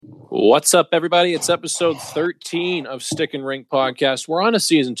What's up, everybody? It's episode 13 of Stick and Rink Podcast. We're on a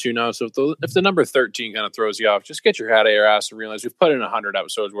season 2 now, so if the number 13 kind of throws you off, just get your head out of your ass and realize we've put in 100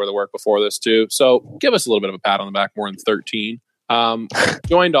 episodes worth of work before this too. So give us a little bit of a pat on the back, more than 13.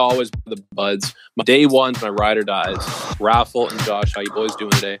 Joined always by the buds. My day ones, my ride or dies. Raffle and Josh, how you boys doing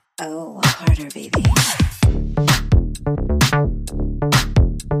today? Oh, harder, baby.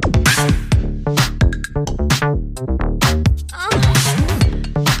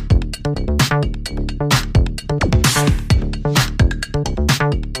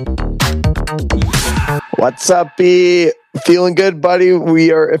 What's up, B? Feeling good, buddy?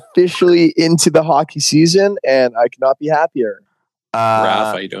 We are officially into the hockey season, and I cannot be happier.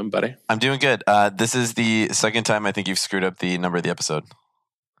 Raph, how you doing, buddy? I'm doing good. This is the second time I think you've screwed up the number of the episode.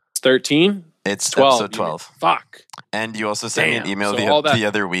 It's 13? It's 12. episode 12. Fuck. And you also sent me an email the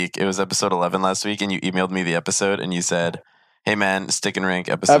other week. It was episode 11 last week, and you emailed me the episode, and you said, "Hey, man, Stick and Rink,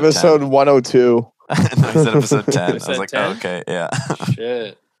 episode 10. 102. No, you said episode 10. I was like, 10? oh, okay, yeah.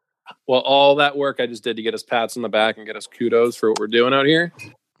 Shit. Well, all that work I just did to get us pats on the back and get us kudos for what we're doing out here,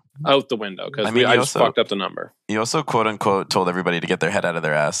 out the window, because I just fucked up the number. You also, quote unquote, told everybody to get their head out of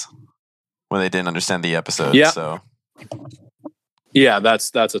their ass when they didn't understand the episode. Yeah. So. Yeah,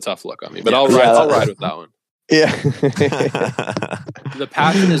 that's a tough look on me, but I'll ride with that one. Yeah. The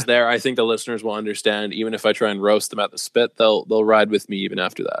passion is there. I think the listeners will understand. Even if I try and roast them at the spit, they'll ride with me even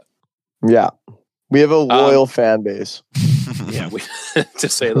after that. Yeah. We have a loyal fan base. Yeah, to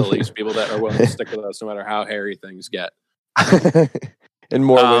say the least, people that are willing to stick with us no matter how hairy things get. In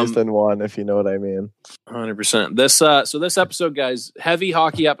more ways than one, if you know what I mean. 100%. This episode, guys, heavy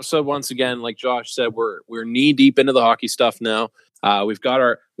hockey episode once again. Like Josh said, we're knee deep into the hockey stuff now. We've got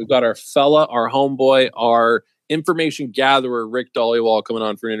our fella, our homeboy, our information gatherer, Rick Dollywall, coming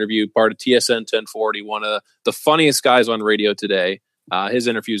on for an interview, part of TSN 1040, one of the funniest guys on radio today. His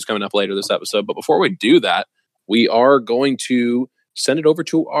interview is coming up later this episode. But before we do that, we are going to send it over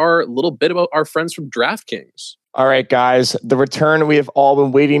to our little bit about our friends from DraftKings. All right, guys. The return we have all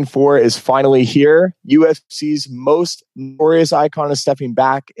been waiting for is finally here. UFC's most notorious icon is stepping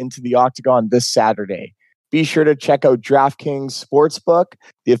back into the octagon this Saturday. Be sure to check out DraftKings Sportsbook,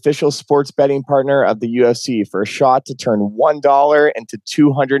 the official sports betting partner of the UFC, for a shot to turn $1 into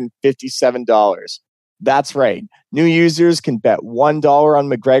 $257. That's right. New users can bet $1 on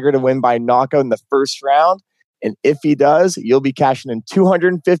McGregor to win by knockout in the first round. And if he does, you'll be cashing in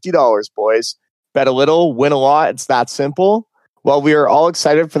 $250, boys. Bet a little, win a lot. It's that simple. Well, we are all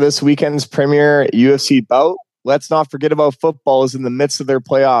excited for this weekend's premier UFC bout. Let's not forget about football is in the midst of their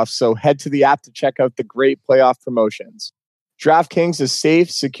playoffs, so head to the app to check out the great playoff promotions. DraftKings is safe,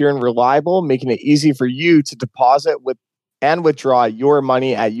 secure, and reliable, making it easy for you to deposit and withdraw your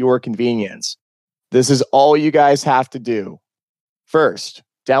money at your convenience. This is all you guys have to do. First,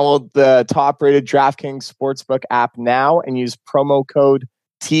 download the top-rated DraftKings Sportsbook app now and use promo code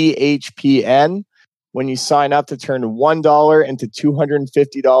THPN when you sign up to turn $1 into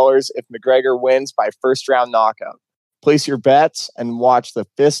 $250 if McGregor wins by first-round knockout. Place your bets and watch the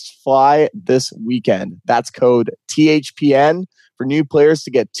fists fly this weekend. That's code THPN for new players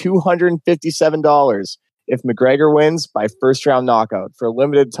to get $257 if McGregor wins by first-round knockout for a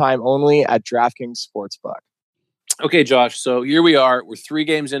limited time only at DraftKings Sportsbook. Okay, Josh, so here we are. We're 3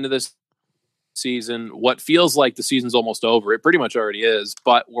 games into this season. What feels like the season's almost over. It pretty much already is,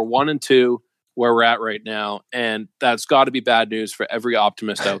 but we're 1-2 where we're at right now, and that's got to be bad news for every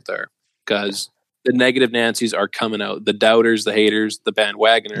optimist out there because the negative Nancys are coming out. The doubters, the haters, the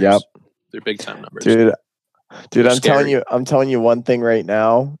bandwagoners. Yep. They're big-time numbers. Dude, I'm telling you one thing right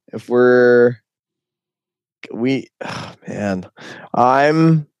now. If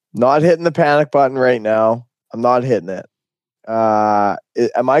I'm not hitting the panic button right now. I'm not hitting it.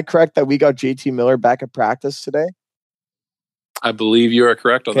 Am I correct that we got JT Miller back at practice today? I believe you are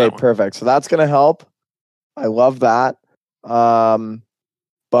correct on that one. Okay, perfect. So that's going to help. I love that.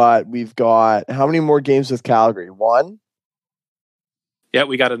 But we've got how many more games with Calgary? 1? Yeah,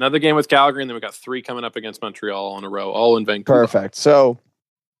 we got another game with Calgary, and then we got 3 coming up against Montreal in a row, all in Vancouver. Perfect. So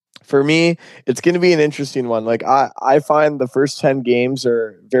for me, it's going to be an interesting one. Like I find the first 10 games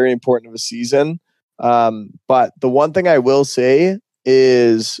are very important of a season. But the one thing I will say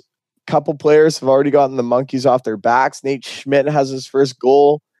is a couple players have already gotten the monkeys off their backs. Nate Schmidt has his first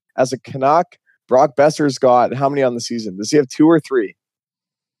goal as a Canuck. Brock Besser's got how many on the season? Does he have 2 or 3?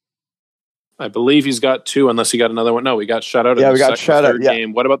 I believe he's got 2, unless he got another one. No, we got shut out. Yeah, we got shut out. Yeah.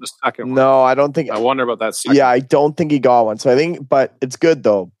 Game. What about the second one? No, I don't think. I wonder about that second. Yeah, I don't think he got one. So I think, but it's good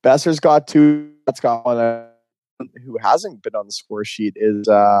though. Besser's got 2. That's got one. Who hasn't been on the score sheet is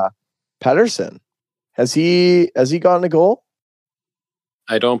Pettersson. Has he gotten a goal?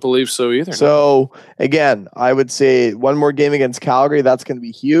 I don't believe so either. So again, I would say one more game against Calgary, that's going to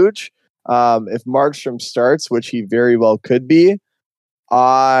be huge. If Markstrom starts, which he very well could be,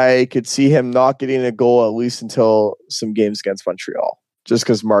 I could see him not getting a goal at least until some games against Montreal. Just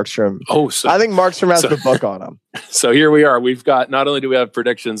because Markstrom. I think Markstrom has the book on him. So here we are. We've got, not only do we have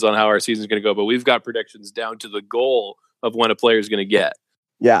predictions on how our season is going to go, but we've got predictions down to the goal of when a player is going to get.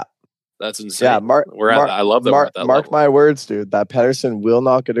 Yeah. That's insane. Yeah, I love that. We're at that mark level. my words, dude, that Pettersson will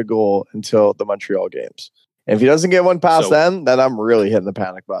not get a goal until the Montreal games. And if he doesn't get one past then I'm really hitting the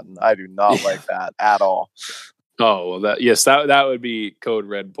panic button. I do not like that at all. Oh, well, that would be code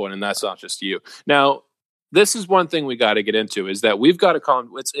red point, and that's not just you. Now, this is one thing we got to get into, is that we've got to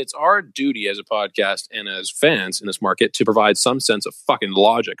it's our duty as a podcast and as fans in this market to provide some sense of fucking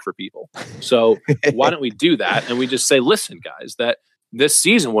logic for people. So why don't we do that? And we just say, listen, guys, that this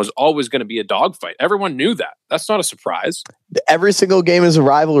season was always going to be a dogfight. Everyone knew that. That's not a surprise. Every single game is a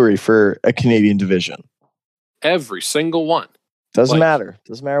rivalry for a Canadian division. Every single one. Doesn't matter.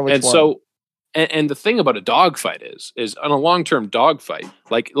 Doesn't matter which one. So, and the thing about a dogfight is on a long-term dogfight,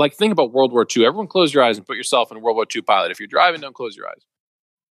 like think about World War II. Everyone close your eyes and put yourself in a World War II pilot. If you're driving, don't close your eyes.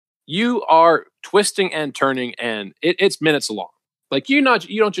 You are twisting and turning, and it's minutes long. Like you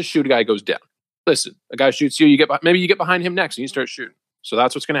don't just shoot a guy who goes down. Listen, a guy shoots you, maybe you get behind him next and you start shooting. So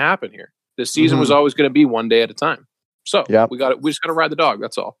that's what's going to happen here. This season was always going to be one day at a time. So we just got to ride the dog.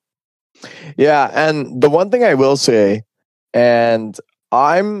 That's all. Yeah, and the one thing I will say, and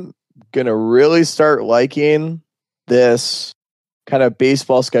I'm gonna really start liking this kind of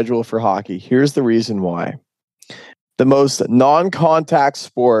baseball schedule for hockey. Here's the reason why. The most non-contact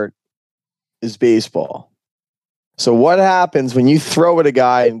sport is baseball. So what happens when you throw at a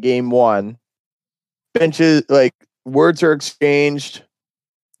guy in game one? Benches, like, words are exchanged,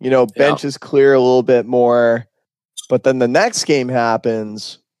 benches clear a little bit more, but then the next game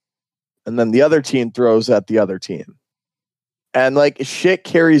happens and then the other team throws at the other team. And like shit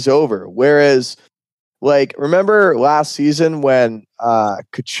carries over. Whereas, like, remember last season when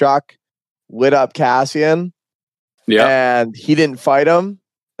Tkachuk lit up Cassian? Yeah. And he didn't fight him.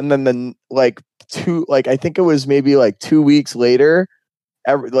 And then I think it was maybe like 2 weeks later,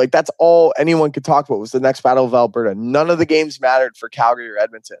 that's all anyone could talk about was the next Battle of Alberta. None of the games mattered for Calgary or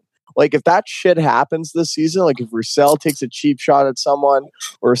Edmonton. Like, if that shit happens this season, like if Roussel takes a cheap shot at someone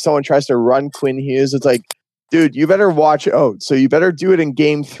or someone tries to run Quinn Hughes, it's like, dude, you better watch out. So you better do it in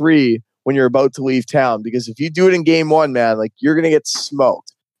game 3 when you're about to leave town, because if you do it in game 1, man, like, you're going to get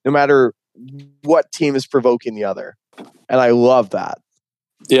smoked no matter what team is provoking the other. And I love that.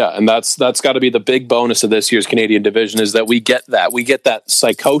 Yeah, and that's got to be the big bonus of this year's Canadian division, is that we get that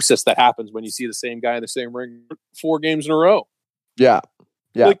psychosis that happens when you see the same guy in the same ring 4 games in a row. Yeah.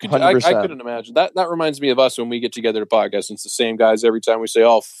 Yeah, I couldn't imagine. That reminds me of us when we get together to podcast. It's the same guys every time we say,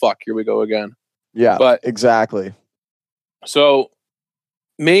 oh, fuck, here we go again. Yeah, but exactly. So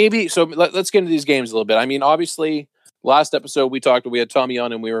let's get into these games a little bit. I mean, obviously, last episode we had Tommy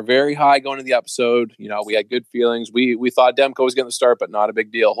on and we were very high going into the episode. We had good feelings. We thought Demko was going to start, but not a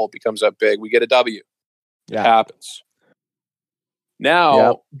big deal. Hope he comes up big. We get a W. Yeah. It happens.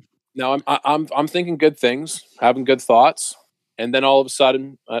 Now I'm thinking good things, having good thoughts. And then all of a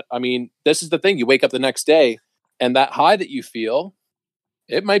sudden, this is the thing. You wake up the next day and that high that you feel,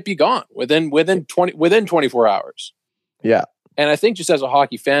 it might be gone within 24 hours. Yeah. And I think just as a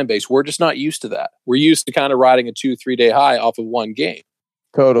hockey fan base, we're just not used to that. We're used to kind of riding a 2-3 day high off of one game.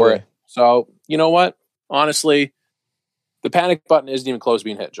 Totally. So you know what? Honestly, the panic button isn't even close to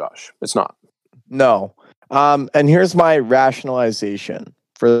being hit, Josh. It's not. No. And here's my rationalization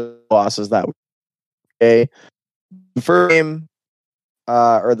for the losses that day. The first game,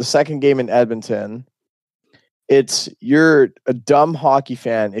 or the second game in Edmonton, you're a dumb hockey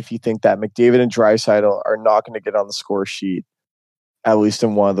fan if you think that McDavid and Draisaitl are not going to get on the score sheet at least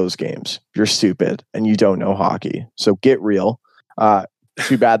in one of those games. You're stupid and you don't know hockey. So get real.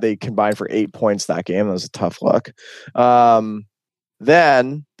 Too bad they combined for 8 points that game. That was a tough look.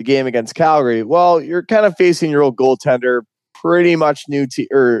 Then the game against Calgary. Well, you're kind of facing your old goaltender, pretty much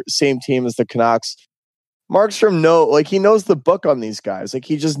same team as the Canucks. Markstrom he knows the book on these guys. Like,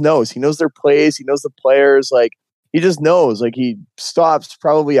 he just knows. He knows their plays. He knows the players. Like, he just knows. Like, he stops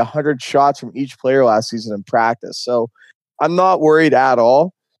probably 100 shots from each player last season in practice. So I'm not worried at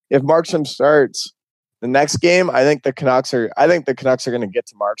all. If Markstrom starts the next game, I think the Canucks are going to get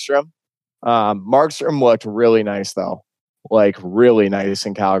to Markstrom. Markstrom looked really nice though. Like, really nice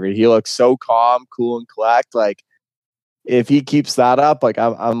in Calgary. He looks so calm, cool, and collect. Like, if he keeps that up, like,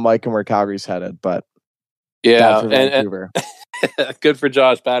 I'm liking where Calgary's headed. But Yeah, Bad for Vancouver. And good for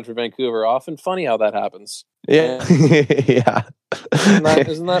Josh, bad for Vancouver. Often funny how that happens. Yeah. Yeah.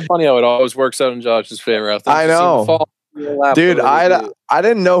 Isn't that funny how it always works out in Josh's favor? I know. Dude, I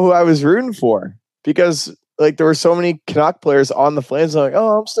didn't know who I was rooting for because like there were so many Canuck players on the Flames. I'm like,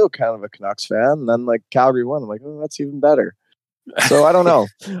 oh, I'm still kind of a Canucks fan. And then like Calgary won. I'm like, oh, that's even better. So I don't know.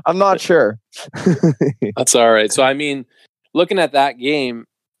 I'm not sure. That's all right. So I mean, looking at that game,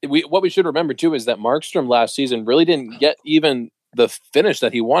 what we should remember too is that Markstrom last season really didn't get even the finish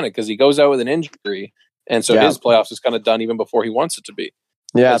that he wanted because he goes out with an injury, and so his playoffs is kind of done even before he wants it to be.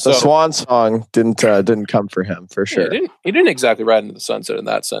 Yeah, the swan song didn't come for him for sure. Yeah, he didn't exactly ride into the sunset in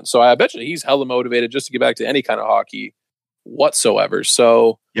that sense. So I bet you he's hella motivated just to get back to any kind of hockey whatsoever.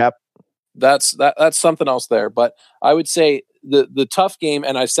 So yep, that's something else there. But I would say the tough game,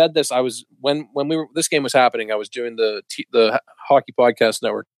 and I said this, I was when this game was happening, I was doing the Hockey Podcast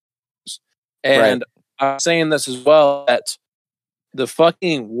Network, and I'm saying this as well, that the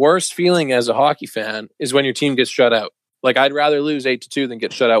fucking worst feeling as a hockey fan is when your team gets shut out. Like, I'd rather lose 8-2 than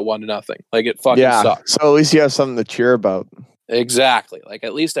get shut out 1-0. Like, it fucking sucks. So at least you have something to cheer about. Exactly. Like,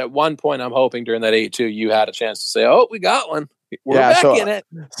 at least at one point, I'm hoping during that 8-2, you had a chance to say, oh, we got one. We're back in it.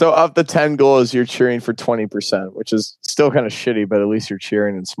 So of the 10 goals, you're cheering for 20%, which is still kind of shitty, but at least you're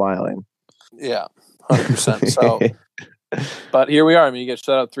cheering and smiling. Yeah, 100%. So, but here we are. I mean, you get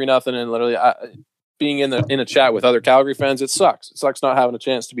shut out 3-0, and literally being in a chat with other Calgary fans, it sucks. It sucks not having a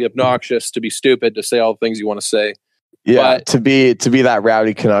chance to be obnoxious, to be stupid, to say all the things you want to say. Yeah, but to be that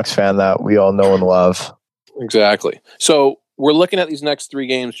rowdy Canucks fan that we all know and love. Exactly. So we're looking at these next 3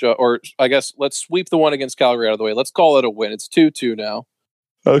 games, or I guess let's sweep the one against Calgary out of the way. Let's call it a win. It's 2-2 now.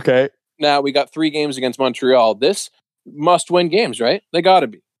 Okay. Now we got 3 games against Montreal. This must-win games, right? They got to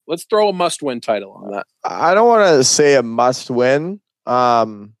be. Let's throw a must-win title on that. I don't want to say a must-win, but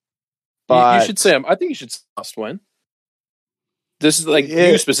you should say. I think you should say must-win. This is like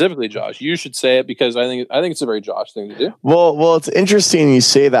you specifically, Josh. You should say it because I think it's a very Josh thing to do. Well, it's interesting you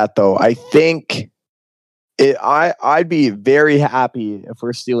say that though. I think I'd be very happy if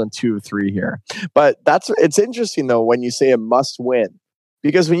we're stealing 2 of 3 here. But it's interesting though when you say a must win.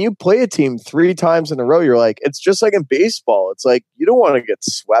 Because when you play a team 3 times in a row, you're like, it's just like in baseball. It's like you don't want to get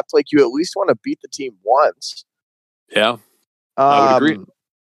swept. Like you at least want to beat the team once. Yeah. I would agree.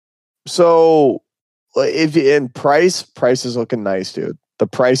 So if in price is looking nice, dude. The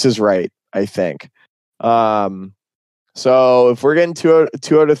price is right, I think. So if we're getting 2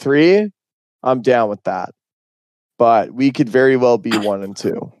 out of 3, I'm down with that. But we could very well be 1 and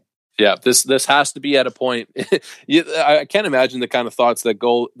 2. Yeah, this has to be at a point. I can't imagine the kind of thoughts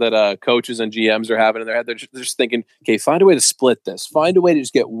that coaches and GMs are having in their head. They're just thinking, okay, find a way to split this. Find a way to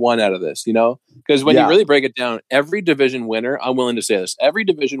just get 1 out of this, you know? Because when you really break it down, every division winner, I'm willing to say this, every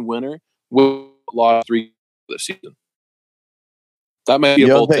division winner will lost 3 this season. That might be a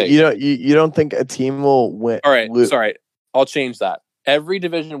bold take. You don't think a team will win? All right, sorry. I'll change that. Every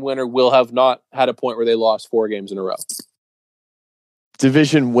division winner will have not had a point where they lost 4 games in a row.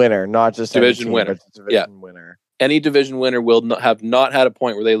 Division winner, not just division winner. Winner. Any division winner will have not had a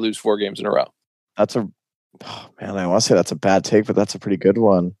point where they lose 4 games in a row. I want to say that's a bad take, but that's a pretty good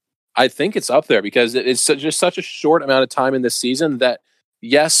one. I think it's up there because it's just such a short amount of time in this season that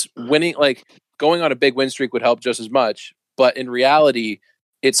yes, winning, like going on a big win streak would help just as much. But in reality,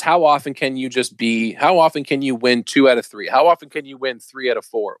 it's how often can you win 2 out of 3? How often can you win 3 out of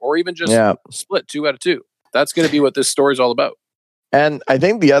 4? Or even just split 2 out of 2? That's going to be what this story is all about. And I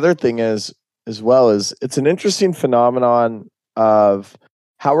think the other thing is, as well, is it's an interesting phenomenon of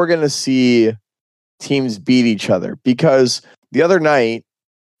how we're going to see teams beat each other. Because the other night,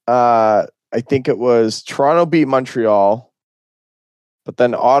 I think it was Toronto beat Montreal, but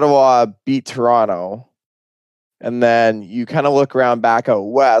then Ottawa beat Toronto. And then you kind of look around back out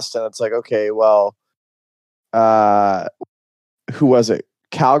west, and it's like, okay, well, who was it?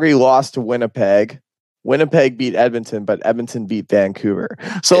 Calgary lost to Winnipeg. Winnipeg beat Edmonton, but Edmonton beat Vancouver.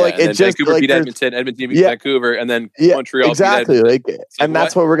 So it just Vancouver like, beat Edmonton, Edmonton beat Vancouver, and then Montreal exactly. Beat Edmonton. And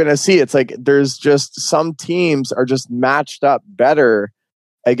that's what we're gonna see. It's like there's just some teams are just matched up better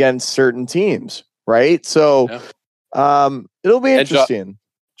against certain teams, right? So it'll be interesting.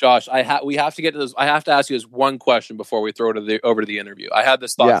 Josh, we have to get to this. I have to ask you this one question before we throw it over to the interview. I had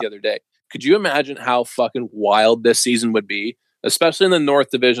this thought the other day. Could you imagine how fucking wild this season would be, especially in the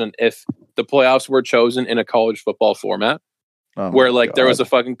North Division, if the playoffs were chosen in a college football format, where there was a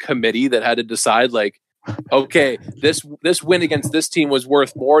fucking committee that had to decide, like, okay, this win against this team was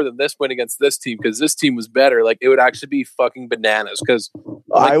worth more than this win against this team because this team was better. Like, it would actually be fucking bananas. Because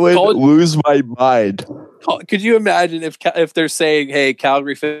I would lose my mind. Could you imagine if they're saying, "Hey,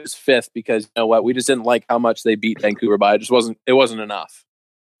 Calgary finished 5th because you know what? We just didn't like how much they beat Vancouver by. It wasn't enough."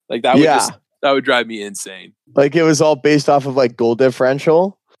 Like that that would drive me insane. Like it was all based off of like goal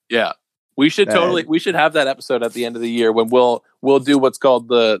differential. Yeah. We should have that episode at the end of the year when we'll do what's called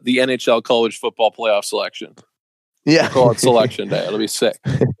the NHL college football playoff selection. Yeah. We'll call it selection day. It'll be sick.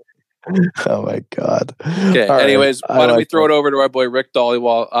 Oh my God. Okay. All anyways, right. Why don't we throw it over to our boy Rick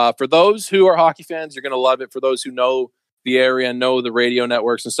Dhaliwal? For those who are hockey fans, you're gonna love it. For those who know the area, know the radio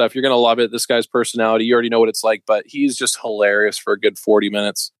networks and stuff, you're gonna love it. This guy's personality, you already know what it's like, but he's just hilarious for a good 40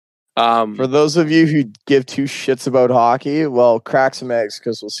 minutes. For those of you who give two shits about hockey, well, crack some eggs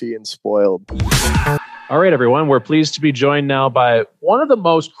because we'll see you in Spoiled. All right, everyone. We're pleased to be joined now by one of the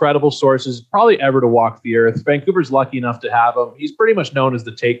most credible sources probably ever to walk the earth. Vancouver's lucky enough to have him. He's pretty much known as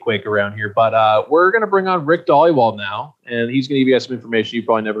the Takequake around here, but we're going to bring on Rick Dhaliwal now, and he's going to give you guys some information you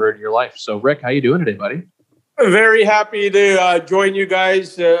probably never heard in your life. So, Rick, how you doing today, buddy? Very happy to join you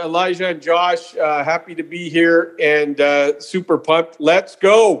guys, Elijah and Josh. Happy to be here and super pumped. Let's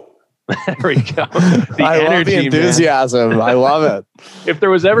go. There we go. I love the enthusiasm. Man. I love it. If there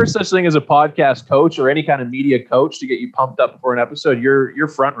was ever such thing as a podcast coach or any kind of media coach to get you pumped up before an episode, you're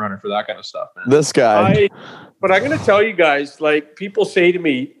front runner for that kind of stuff, man. This guy. But I'm going to tell you guys, like people say to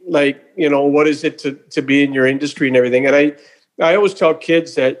me, like, you know, what is it to be in your industry and everything? And I always tell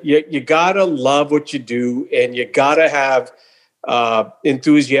kids that you got to love what you do and you got to have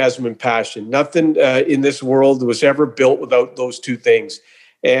enthusiasm and passion. Nothing in this world was ever built without those two things.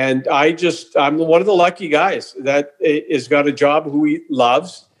 And I'm one of the lucky guys that has got a job who he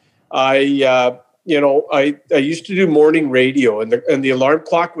loves. I used to do morning radio and the alarm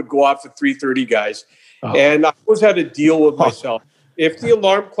clock would go off at 3:30, guys. Oh. And I always had to deal with myself. If the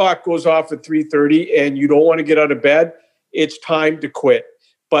alarm clock goes off at 3:30 and you don't want to get out of bed, it's time to quit.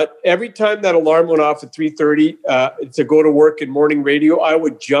 But every time that alarm went off at 3:30 to go to work in morning radio, I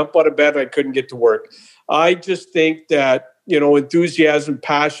would jump out of bed. I couldn't get to work. I just think that, you know, enthusiasm,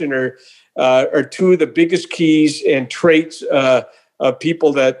 passion are two of the biggest keys and traits of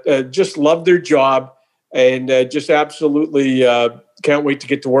people that just love their job and just absolutely can't wait to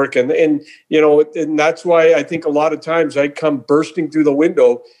get to work. And you know, and that's why I think a lot of times I come bursting through the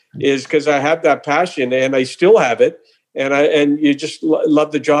window is because I have that passion and I still have it. And you just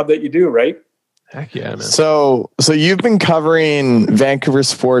love the job that you do, right? Heck yeah, man. So you've been covering Vancouver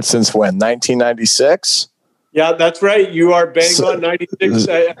sports since when? 1996? Yeah, that's right. You are bang on 96.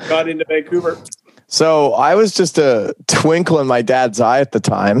 I got into Vancouver. So I was just a twinkle in my dad's eye at the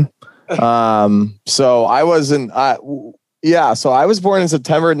time. So I wasn't. So I was born in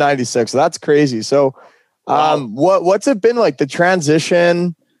September of 96. So that's crazy. So what's it been like, the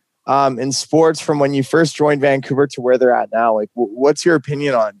transition in sports from when you first joined Vancouver to where they're at now? Like, what's your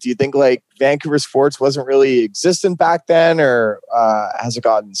opinion on? Do you think like Vancouver sports wasn't really existent back then, or has it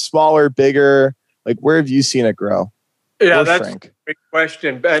gotten smaller, bigger? Like, where have you seen it grow? Yeah, that's a big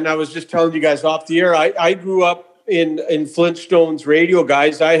question. And I was just telling you guys off the air, I grew up in Flintstones radio,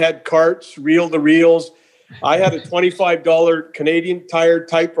 guys. I had carts, reel-to-reels. I had a $25 Canadian Tire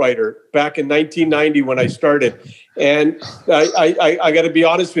typewriter back in 1990 when I started. And I got to be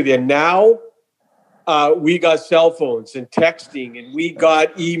honest with you. Now we got cell phones and texting, and we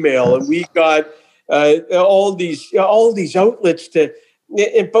got email, and we got all these outlets to.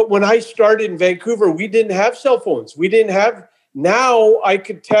 But when I started in Vancouver, we didn't have cell phones. We didn't have. Now I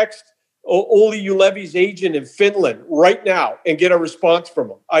could text Olli Juolevi's agent in Finland right now and get a response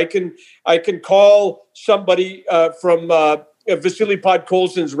from him. I can call somebody from Vasily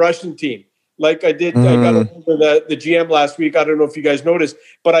Podkolzin's Russian team, like I did. I got a hold of the GM last week. I don't know if you guys noticed,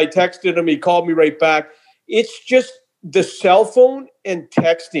 but I texted him. He called me right back. It's just the cell phone and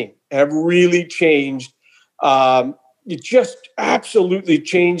texting have really changed. It just absolutely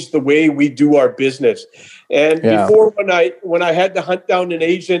changed the way we do our business. And before, when I had to hunt down an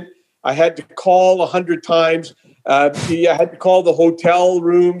agent, I had to call 100 times. I had to call the hotel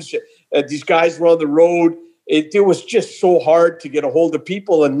rooms. These guys were on the road. It was just so hard to get a hold of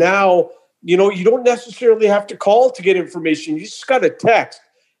people. And now, you know, you don't necessarily have to call to get information. You just got to text,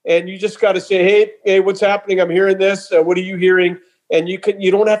 and you just got to say, hey, what's happening? I'm hearing this. What are you hearing? And you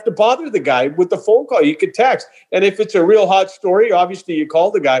don't have to bother the guy with the phone call. You could text. And if it's a real hot story, obviously you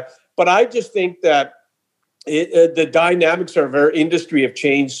call the guy. But I just think that the dynamics of our industry have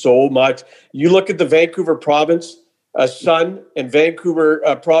changed so much. You look at the Vancouver Province Sun and Vancouver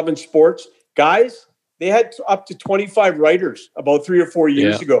Province Sports, guys, they had up to 25 writers about 3 or 4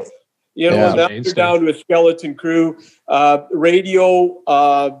 years ago. You know, now they're down to a skeleton crew. Radio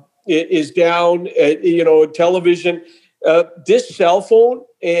is down, television. this cell phone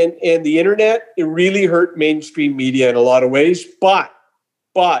and the internet, it really hurt mainstream media in a lot of ways. But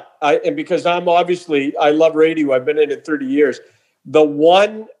because I love radio, I've been in it 30 years. The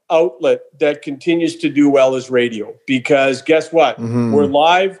one outlet that continues to do well is radio, because guess what? Mm-hmm. We're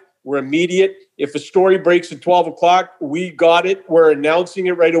live, we're immediate. If a story breaks at 12 o'clock, we got it. We're announcing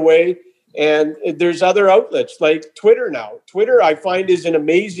it right away. And there's other outlets like Twitter now. Twitter, I find, is an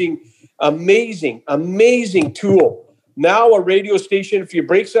amazing tool. Now a radio station, if you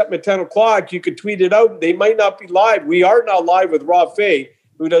break something at 10 o'clock, you could tweet it out. They might not be live. We are now live with Rob Fay,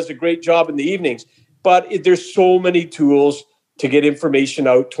 who does a great job in the evenings. But there's so many tools to get information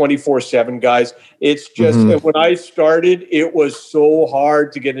out 24/7, guys. It's just, when I started, it was so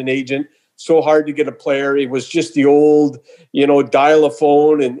hard to get an agent, so hard to get a player. It was just the old, dial a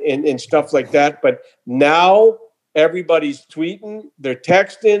phone and stuff like that. But now everybody's tweeting, they're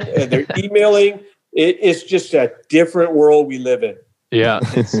texting, they're emailing. It's just a different world we live in. Yeah.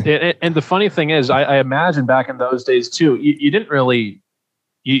 And the funny thing is, I imagine back in those days too, you didn't really,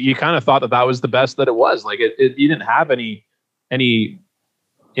 you kind of thought that was the best that it was. Like you didn't have any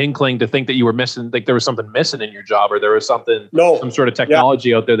inkling to think that you were missing, like there was something missing in your job, or there was some sort of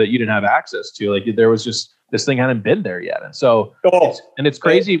technology out there that you didn't have access to. Like there was just, this thing hadn't been there yet. And so, it's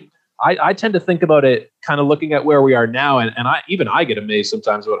crazy. I tend to think about it kind of looking at where we are now. And I get amazed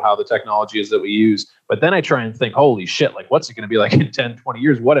sometimes about how the technology is that we use. But then I try and think, holy shit, like what's it going to be like in 10, 20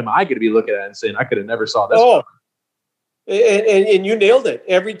 years? What am I going to be looking at and saying, I could have never saw this? And you nailed it.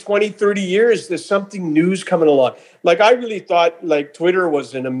 Every 20, 30 years, there's something new's coming along. Like I really thought like Twitter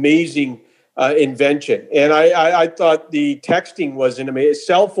was an amazing invention. And I thought the texting was an amazing,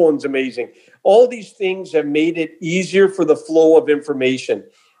 cell phones amazing. All these things have made it easier for the flow of information.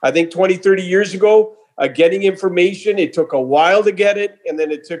 I think 20, 30 years ago, getting information, it took a while to get it, and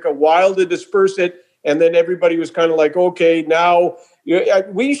then it took a while to disperse it, and then everybody was kind of like, okay, now...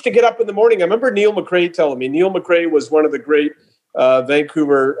 we used to get up in the morning. I remember Neil McRae telling me. Neil McRae was one of the great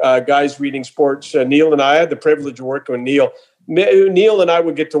Vancouver guys reading sports. Neil and I had the privilege of working with Neil. Neil and I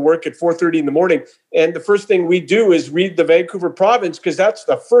would get to work at 4:30 in the morning, and the first thing we do is read the Vancouver Province, because that's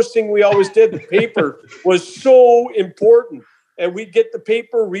the first thing we always did. The paper was so important. And we'd get the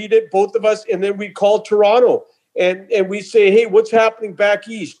paper, read it, both of us, and then we'd call Toronto and we'd say, hey, what's happening back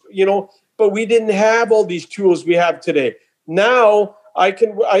east? But we didn't have all these tools we have today. Now I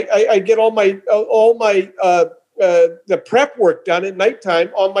get all my the prep work done at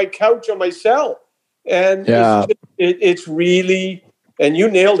nighttime on my couch on my cell. And it's really, and you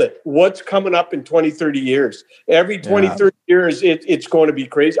nailed it. What's coming up in 20, 30 years? Every 20, 30 years, it's going to be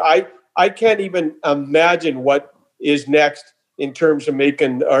crazy. I can't even imagine what is next in terms of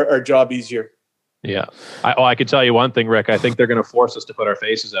making our job easier. Yeah. I could tell you one thing, Rick. I think they're going to force us to put our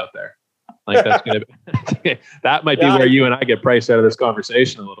faces out there. Like that's going to be, that might be where you and I get priced out of this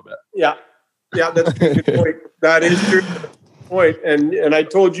conversation a little bit. Yeah. Yeah. That's a good point. That is true. Point. And I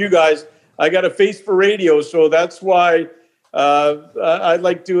told you guys, I got a face for radio. So that's why I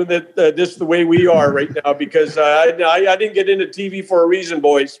like doing this the way we are right now, because I didn't get into TV for a reason,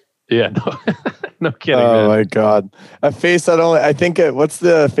 boys. Yeah, no kidding. Oh, man. My God. A face that only, I think, what's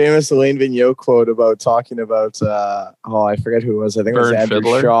the famous Alain Vigneault quote about talking about, I forget who it was. I think Vern it was Andrew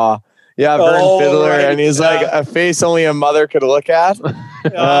Fiddler. Shaw. Yeah, Vern Fiddler. Right. And he's like, a face only a mother could look at.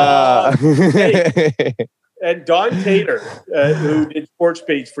 And Don Taylor, who did Sports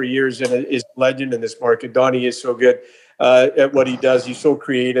Page for years and is a legend in this market. Donnie is so good at what he does. He's so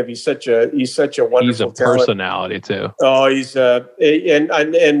creative. He's such a wonderful He's a personality too. Oh, he's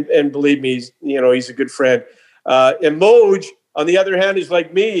and believe me, he's a good friend. And Moj, on the other hand, is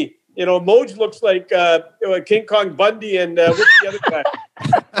like me. Moj looks like King Kong Bundy and what's the other guy?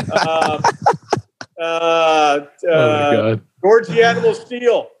 George the Animal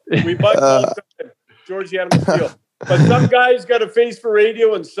Steel. We bug all the time. George the Animal Steel. But some guys got a face for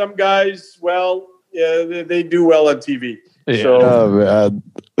radio, and some guys, they do well on TV. Yeah. So,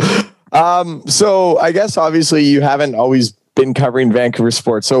 man. So I guess obviously you haven't always been covering Vancouver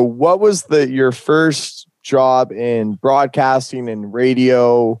sports. So what was your first job in broadcasting and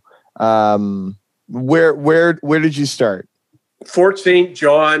radio? Where did you start? Fort St.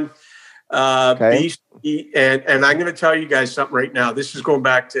 John, BC, and I'm going to tell you guys something right now. This is going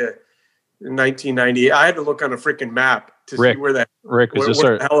back to 1998. I had to look on a freaking map to see where the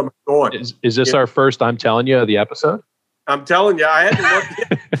hell am I going? Is this our first I'm telling you the episode? I'm telling you, I had to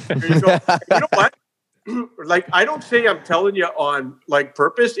look. You know what? Like, I don't say I'm telling you on like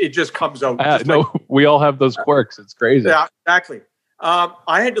purpose. It just comes out. We all have those quirks. It's crazy. Yeah, exactly.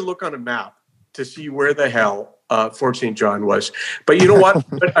 I had to look on a map to see where the hell Fort St. John was. But you know what?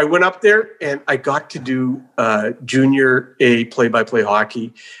 I went up there and I got to do junior A play-by-play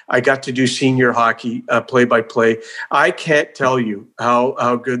hockey. I got to do senior hockey play-by-play. I can't tell you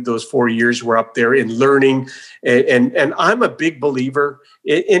how good those 4 years were up there in learning. And I'm a big believer.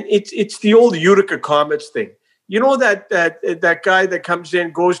 And it's the old Utica Comets thing. You know, that guy that comes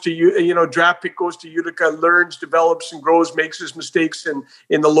in, goes to, draft pick, goes to Utica, learns, develops, and grows, makes his mistakes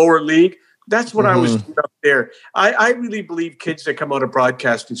in the lower league. That's what I was doing up there. I really believe kids that come out of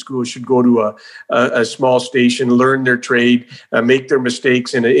broadcasting school should go to a small station, learn their trade, make their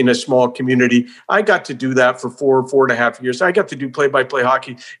mistakes in a small community. I got to do that for 4.5 years. I got to do play-by-play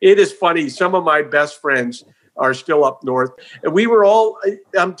hockey. It is funny. Some of my best friends are still up north. And we were all,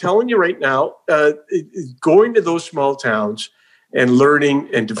 I'm telling you right now, going to those small towns and learning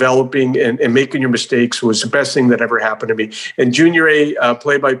and developing and making your mistakes was the best thing that ever happened to me. And junior A,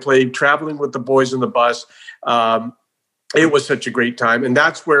 play-by-play, traveling with the boys on the bus, it was such a great time. And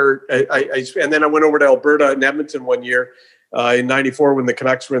that's where and then I went over to Alberta and Edmonton one year in '94 when the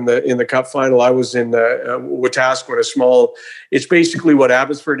Canucks were in the Cup final. I was in Wetaskiwin, a small. It's basically what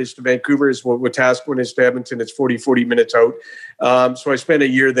Abbotsford is to Vancouver is what Wetaskiwin is to Edmonton. It's 40 minutes out. So I spent a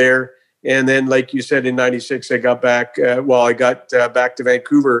year there. And then, like you said, in '96, I got back. I got back to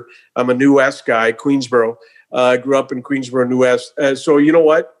Vancouver. I'm a New West guy, Queensboro. I grew up in Queensboro, New West. So you know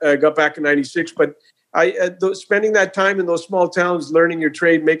what? I got back in '96. But spending that time in those small towns, learning your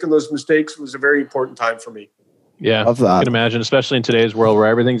trade, making those mistakes was a very important time for me. Yeah, I can imagine, especially in today's world where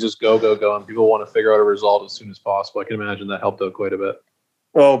everything's just go, and people want to figure out a result as soon as possible. I can imagine that helped out quite a bit.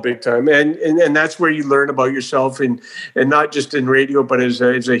 Oh, big time. And that's where you learn about yourself and not just in radio, but as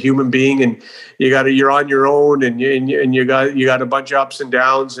a human being. And you're on your own and you got a bunch of ups and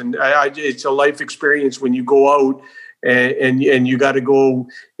downs. And it's a life experience when you go out and you got to go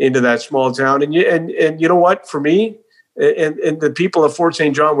into that small town. And you know what, for me, and the people of Fort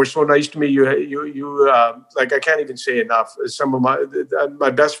St. John were so nice to me. You like, I can't even say enough. Some of my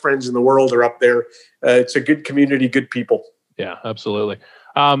best friends in the world are up there. It's a good community, good people. Yeah, absolutely.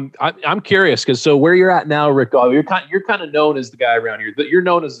 I'm curious because so where you're at now, Rick, you're kind of known as the guy around here. You're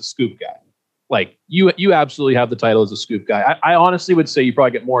known as the scoop guy. Like you absolutely have the title as a scoop guy. I honestly would say you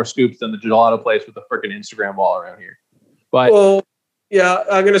probably get more scoops than the gelato place with the freaking Instagram wall around here. But well, yeah,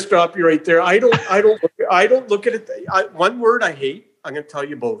 I'm going to stop you right there. I don't look at it. One word I hate. I'm going to tell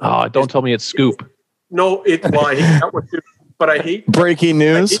you both. Oh, don't tell me it's scoop. No, I hate that one too. But I hate breaking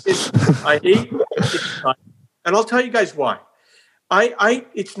news. I hate and I'll tell you guys why.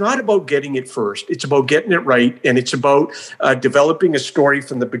 It's not about getting it first. It's about getting it right. And it's about developing a story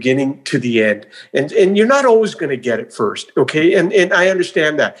from the beginning to the end. And you're not always going to get it first. Okay. And I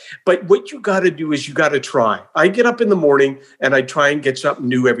understand that. But what you got to do is you got to try. I get up in the morning and I try and get something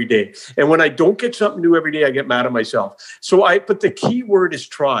new every day. And when I don't get something new every day, I get mad at myself. But the key word is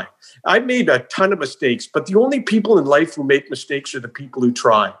try. I made a ton of mistakes, but the only people in life who make mistakes are the people who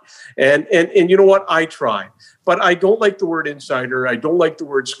try. And you know what? I try. But I don't like the word insider. I don't like the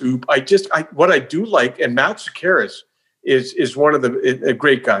word scoop. What I do like, and Matt Sekeres is one of a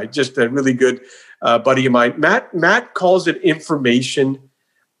great guy, just a really good buddy of mine. Matt calls it information,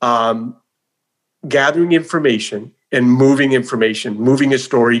 gathering information and moving a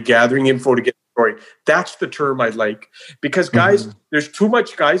story, gathering info to get a story. That's the term I like because guys, there's too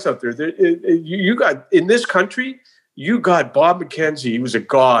much guys out there. You got in this country, you got Bob McKenzie. He was a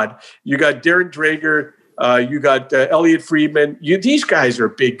god. You got Darren Drager. You got Elliot Friedman. These guys are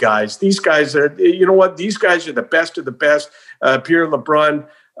big guys. These guys are, you know what? These guys are the best of the best. Pierre LeBrun,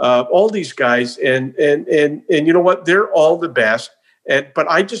 all these guys, and you know what? They're all the best. But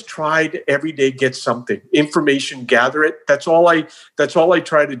I just try to every day get something, information, gather it. That's all I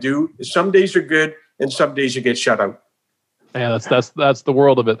try to do. Some days are good, and some days you get shut out. Yeah, that's the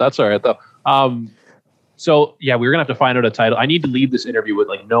world of it. That's all right though. So yeah, we're gonna have to find out a title. I need to leave this interview with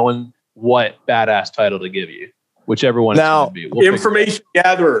like knowing what badass title to give you, whichever one now, it's going to be. Information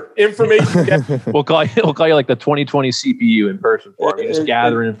gatherer. We'll call you like the 2020 CPU in person for me. Just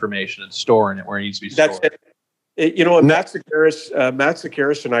gathering information and storing it where it needs to be stored. That's it. You know, Matt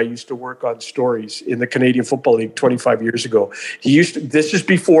Sekeres and I used to work on stories in the Canadian Football League 25 years ago. This is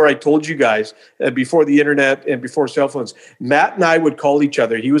before I told you guys, before the internet and before cell phones. Matt and I would call each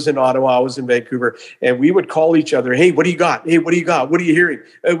other. He was in Ottawa, I was in Vancouver, and we would call each other. Hey, what do you got? Hey, what do you got? What are you hearing?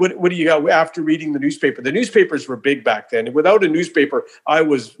 What do you got? After reading the newspaper, the newspapers were big back then. And without a newspaper,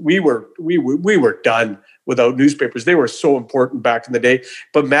 we were done. without newspapers. They were so important back in the day.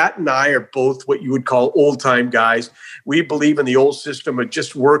 But Matt and I are both what you would call old-time guys. We believe in the old system of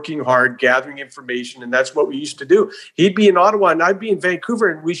just working hard, gathering information, and that's what we used to do. He'd be in Ottawa and I'd be in Vancouver,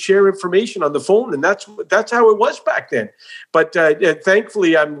 and we share information on the phone, and that's how it was back then. But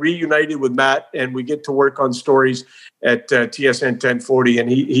thankfully, I'm reunited with Matt, and we get to work on stories at TSN 1040,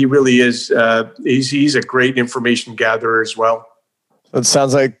 and he really is. He's a great information gatherer as well. That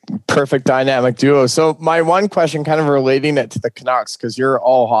sounds like perfect dynamic duo. So my one question, kind of relating it to the Canucks, because you're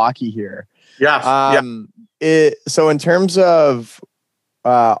all hockey here. Yeah. So in terms of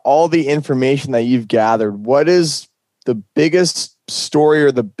all the information that you've gathered, what is the biggest story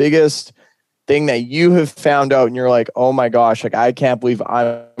or the biggest thing that you have found out and you're like, oh my gosh, like I can't believe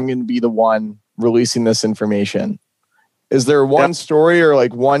I'm going to be the one releasing this information? Is there one story or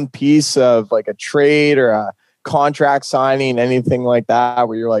like one piece of like a trade or a contract signing, anything like that,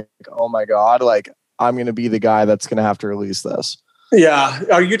 where you're like, oh my God, like I'm going to be the guy that's going to have to release this? Yeah.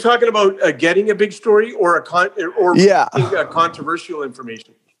 Are you talking about getting a big story or a controversial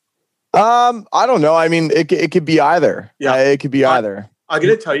information? I don't know. I mean, it could be either. Yeah, it could be either. I'm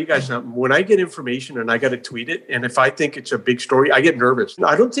going to tell you guys something. When I get information and I got to tweet it, and if I think it's a big story, I get nervous.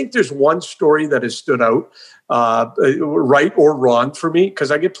 I don't think there's one story that has stood out right or wrong for me, because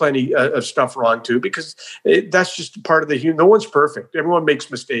I get plenty of stuff wrong too, because that's just part of the human. No one's perfect. Everyone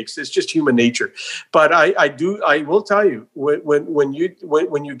makes mistakes. It's just human nature. But I will tell you, when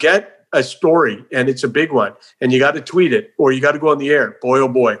you get a story and it's a big one and you got to tweet it or you got to go on the air, boy, oh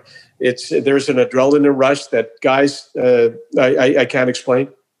boy, there's an adrenaline rush that guys, I can't explain.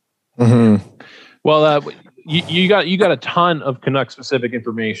 Mm-hmm. Well, you got a ton of Canuck specific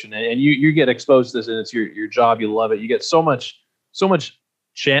information, and you get exposed to this, and it's your job. You love it. You get so many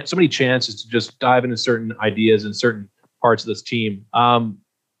chances to just dive into certain ideas and certain parts of this team.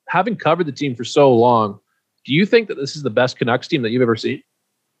 Having covered the team for so long, do you think that this is the best Canucks team that you've ever seen?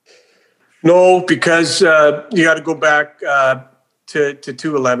 No, because you got to go back to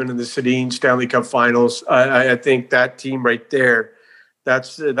 2011 in the Sedin Stanley Cup Finals. I think that team right there,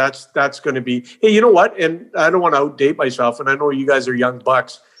 that's going to be. Hey, you know what? And I don't want to outdate myself, and I know you guys are young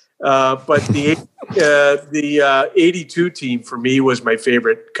bucks, but the 82 team for me was my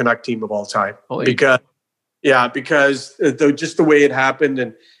favorite Canuck team of all time. Because just the way it happened,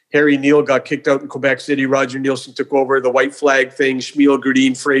 and Harry Neal got kicked out in Quebec City. Roger Nielsen took over the white flag thing. Schmiel,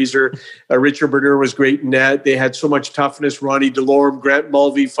 Gerdine, Fraser, Richard Bernard was great in that. They had so much toughness. Ronnie Delorme, Grant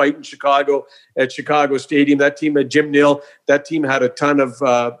Mulvey fight in Chicago at Chicago Stadium. That team had Jim Nill. That team had a ton of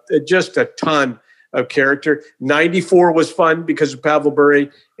character. 94 was fun because of Pavel Bure,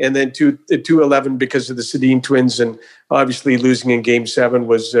 and then 211 because of the Sedin twins, and obviously losing in Game 7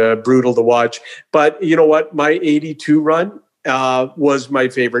 was brutal to watch. But you know what? My 82 run was my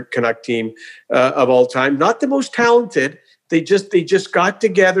favorite Canuck team of all time. Not the most talented. They just got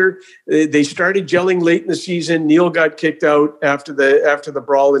together. They started gelling late in the season. Neil got kicked out after the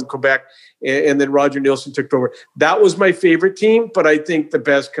brawl in Quebec, and then Roger Nielsen took over. That was my favorite team, but I think the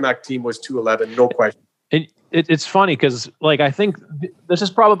best Canuck team was 211, no question. It's funny because, like, I think this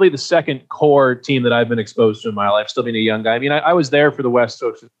is probably the second core team that I've been exposed to in my life, still being a young guy. I mean, I was there for the West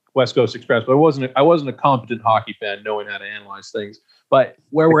Coast Express, but I wasn't a competent hockey fan knowing how to analyze things. But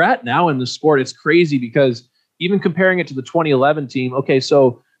where we're at now in the sport, it's crazy because even comparing it to the 2011 team, okay,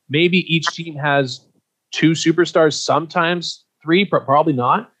 so maybe each team has 2 superstars, sometimes 3, probably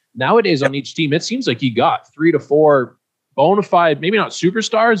not. Nowadays on each team, it seems like you got 3 to 4 bona fide, maybe not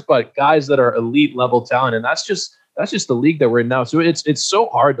superstars, but guys that are elite level talent. And that's just the league that we're in now. So it's so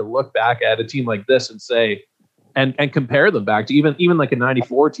hard to look back at a team like this and say, and compare them back to even like a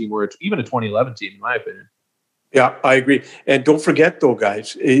 94 team or even a 2011 team, in my opinion. Yeah, I agree. And don't forget, though,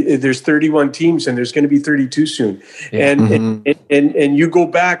 guys, there's 31 teams and there's going to be 32 soon. Yeah. And you go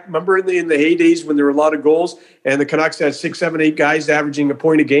back, remember in the heydays when there were a lot of goals and the Canucks had 6, 7, 8 guys averaging a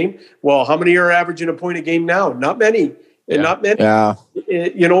point a game? Well, how many are averaging a point a game now? Not many. And not many. Yeah.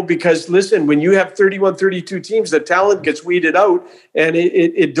 You know, because listen, when you have 31, 32 teams, the talent gets weeded out and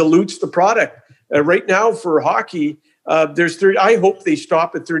it dilutes the product. Right now for hockey, there's 30. I hope they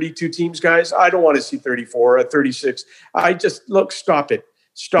stop at 32 teams, guys. I don't want to see 34 or 36. Stop it.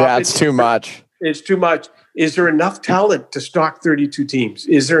 That's too much. It's too much. Is there enough talent to stock 32 teams?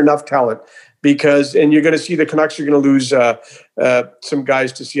 Is there enough talent? Because, and you're going to see the Canucks are going to lose some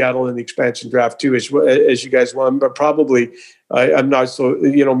guys to Seattle in the expansion draft too, as you guys want. But probably, I'm not so,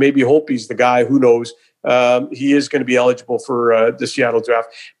 maybe Holtby's the guy, who knows. He is going to be eligible for the Seattle draft.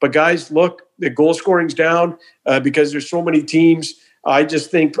 But guys, look, the goal scoring's down because there's so many teams. I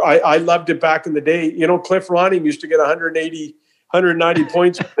just think I loved it back in the day. Cliff Ronning used to get 180 190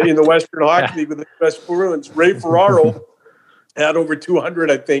 points in the Western Hockey League with the West Bruins. Ray Ferraro had over 200,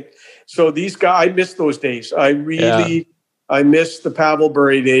 I think. So these guys, I miss those days. I miss the Pavel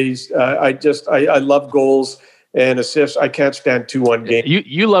Bure days. I love goals and assists. I can't stand 2-1 games.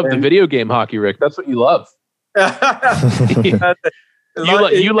 You love the video game hockey, Rick. That's what you love.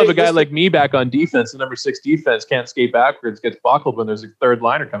 You love a guy like me back on defense. The number 6 defense can't skate backwards, gets buckled when there's a third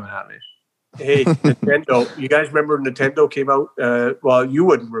liner coming at me. Hey, Nintendo. You guys remember Nintendo came out? Well, you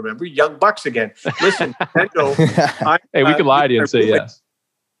wouldn't remember. Young Bucks again. Listen, Nintendo. Hey, we could lie to you and say yes.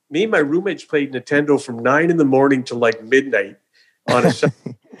 Me and my roommates played Nintendo from 9 a.m. to like midnight on a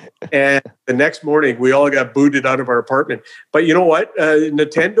Sunday. And the next morning, we all got booted out of our apartment. But you know what?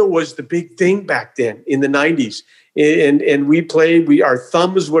 Nintendo was the big thing back then in the 90s. And we played, our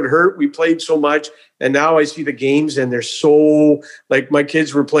thumbs would hurt. We played so much. And now I see the games and they're so, like my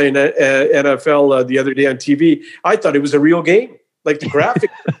kids were playing NFL the other day on TV. I thought it was a real game. Like the graphics.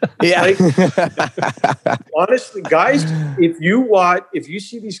 Honestly, guys, if you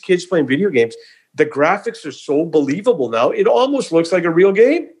see these kids playing video games, the graphics are so believable now. It almost looks like a real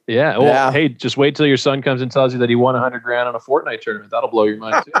game. Yeah. Well, hey, just wait till your son comes and tells you that he won $100,000 on a Fortnite tournament. That'll blow your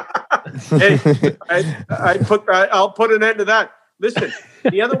mind too. Hey, I'll put an end to that. Listen,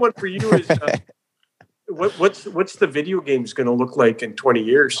 the other one for you is what's the video games going to look like in 20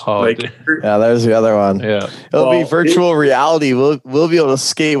 years? Yeah, there's the other one. Yeah, it'll be virtual reality. We'll be able to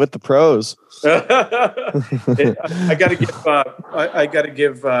skate with the pros. I got to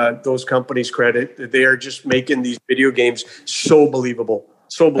give those companies credit. They are just making these video games so believable.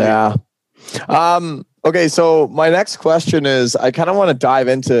 Yeah. Okay, so my next question is, I kind of want to dive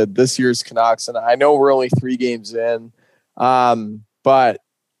into this year's Canucks, and I know we're only 3 games in, but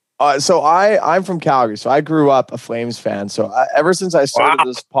so I'm from Calgary, so I grew up a Flames fan. So ever since I started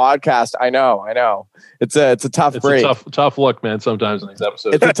this podcast, I know it's a tough break. It's a tough look, man. Sometimes in these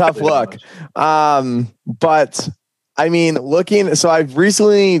episodes, it's a tough look. But I mean, so I've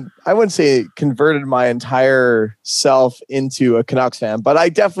recently, I wouldn't say converted my entire self into a Canucks fan, but I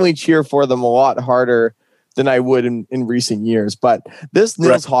definitely cheer for them a lot harder than I would in recent years. But this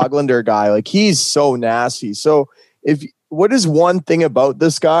Nils Höglander guy, like, he's so nasty. So what is one thing about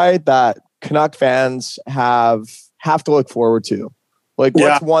this guy that Canuck fans have to look forward to? Like,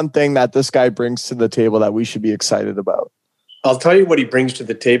 what's one thing that this guy brings to the table that we should be excited about? I'll tell you what he brings to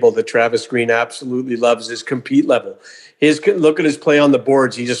the table that Travis Green absolutely loves: his compete level. Look at his play on the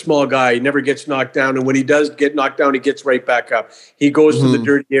boards. He's a small guy. He never gets knocked down. And when he does get knocked down, he gets right back up. He goes to the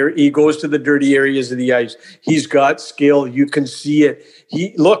dirty area. He goes to the dirty areas of the ice. He's got skill. You can see it.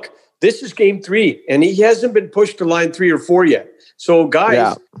 This is game 3, and he hasn't been pushed to line 3 or 4 yet. So,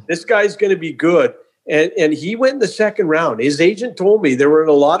 guys, This guy's going to be good. And he went in the second round. His agent told me there were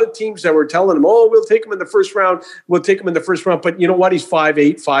a lot of teams that were telling him, we'll take him in the first round. We'll take him in the first round. But you know what? He's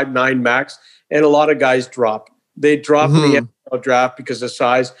 5'8", 5'9" max. And a lot of guys drop. They drop in the NFL draft because of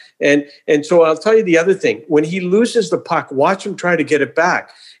size. And so I'll tell you the other thing. When he loses the puck, watch him try to get it back.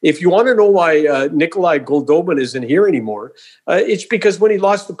 If you want to know why Nikolai Goldobin isn't here anymore, it's because when he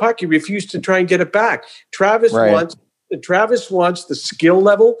lost the puck, he refused to try and get it back. Travis wants the skill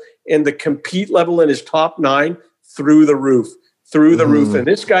level and the compete level in his top 9 through the roof. And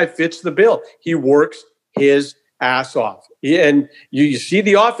this guy fits the bill. He works his ass off. And you see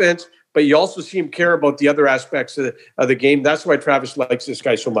the offense, but you also see him care about the other aspects of the game. That's why Travis likes this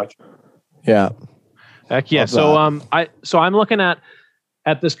guy so much. Yeah. Heck yeah. So I'm looking at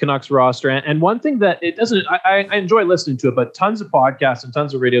this Canucks roster, and one thing that it doesn't, I enjoy listening to it, but tons of podcasts and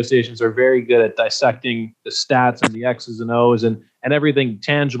tons of radio stations are very good at dissecting the stats and the X's and O's and everything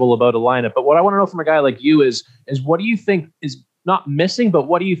tangible about a lineup. But what I want to know from a guy like you is what do you think is not missing, but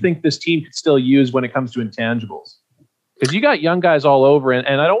what do you think this team could still use when it comes to intangibles? Because you got young guys all over,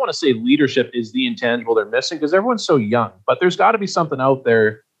 and I don't want to say leadership is the intangible they're missing because everyone's so young, but there's got to be something out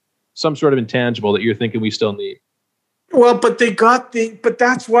there, some sort of intangible that you're thinking we still need. Well, but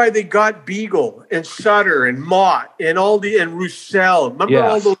that's why they got Beagle and Sutter and Mott and and Roussel. Remember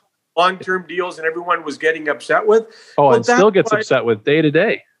all those long-term deals and everyone was getting upset with? And still gets upset with day to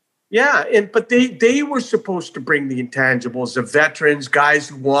day. Yeah, but they were supposed to bring the intangibles of veterans, guys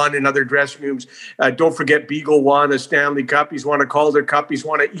who won in other dressing rooms. Don't forget, Beagle won a Stanley Cup. He's won a Calder Cup. He's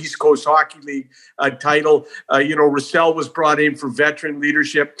won an East Coast Hockey League title. Roussel was brought in for veteran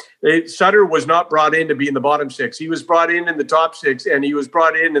leadership. Sutter was not brought in to be in the bottom 6. He was brought in the top 6, and he was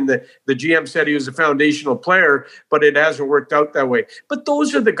brought in, and the GM said he was a foundational player, but it hasn't worked out that way. But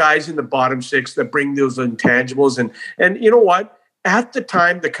those are the guys in the bottom 6 that bring those intangibles. And you know what? At the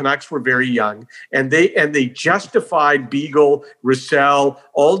time, the Canucks were very young, and they justified Beagle, Roussel,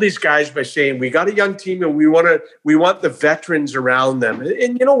 all these guys by saying we got a young team and we want the veterans around them.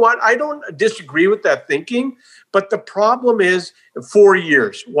 And you know what? I don't disagree with that thinking, but the problem is 4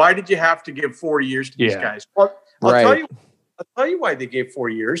 years. Why did you have to give 4 years to these guys? Well, I'll tell you why they gave 4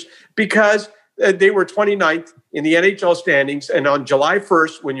 years, because they were 29th in the NHL standings. And on July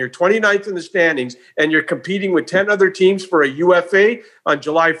 1st, when you're 29th in the standings and you're competing with 10 other teams for a UFA on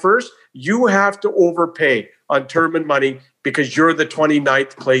July 1st, you have to overpay on term and money because you're the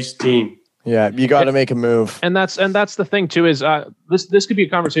 29th place team. Yeah, you got to make a move. And that's the thing too, is this could be a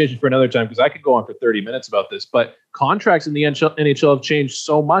conversation for another time, because I could go on for 30 minutes about this, but contracts in the NHL have changed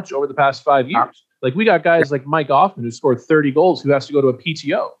so much over the past 5 years. Like, we got guys like Mike Hoffman, who scored 30 goals, who has to go to a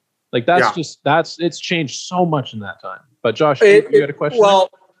PTO. Like, it's changed so much in that time. But Josh, you had a question? Well,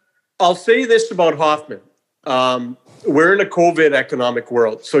 I'll say this about Hoffman. We're in a COVID economic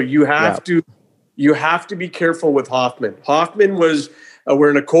world, so you have to be careful with Hoffman. Hoffman was, we're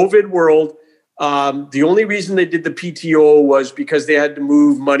in a COVID world. The only reason they did the PTO was because they had to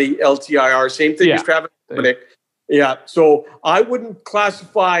move money, LTIR, same thing as Travis Hamonic. Yeah. So I wouldn't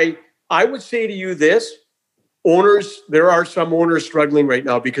classify, I would say to you this, owners, there are some owners struggling right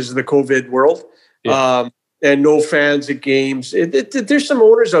now because of the COVID world, and no fans at games. There's some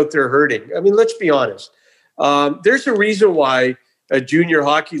owners out there hurting. I mean, let's be honest. There's a reason why junior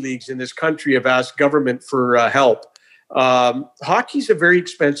hockey leagues in this country have asked government for help. Hockey's a very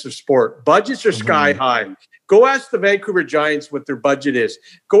expensive sport. Budgets are sky high. Go ask the Vancouver Giants what their budget is.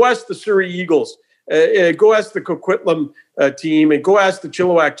 Go ask the Surrey Eagles. Go ask the Coquitlam team, and go ask the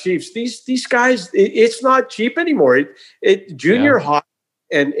Chilliwack Chiefs. These guys, it's not cheap anymore. Junior hockey,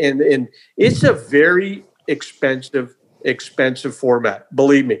 and it's a very expensive format,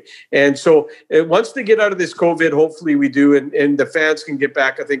 believe me. And so once they get out of this COVID, hopefully we do, and the fans can get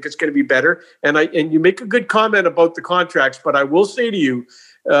back, I think it's going to be better. And you make a good comment about the contracts, but I will say to you,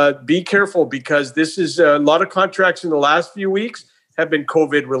 be careful, because this is a lot of contracts in the last few weeks have been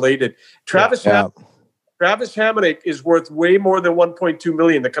COVID related. Travis Hamonic is worth way more than $1.2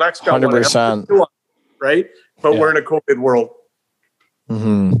 million. The Canucks got 100%, right? But we're in a COVID world.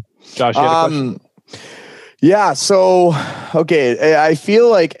 Mm-hmm. Josh, you had a question? Yeah. So, okay. I feel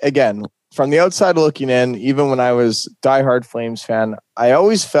like, again, from the outside looking in, even when I was diehard Flames fan, I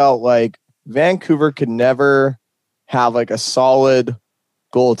always felt like Vancouver could never have like a solid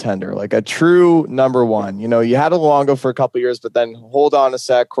goaltender, like a true number one. You know, you had Luongo for a couple of years, but then hold on a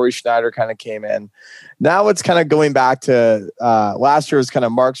sec, Corey Schneider kind of came in. Now it's kind of going back to last year was kind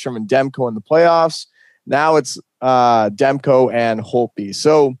of Markstrom and Demko in the playoffs. Now it's Demko and Holtby.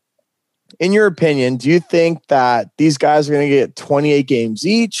 So in your opinion, do you think that these guys are going to get 28 games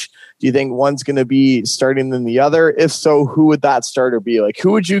each? Do you think one's going to be starting than the other? If so, who would that starter be? Like,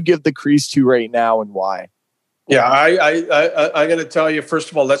 who would you give the crease to right now, and why? Yeah, I'm going to tell you.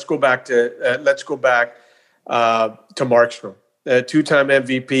 First of all, let's go back to Markstrom, two-time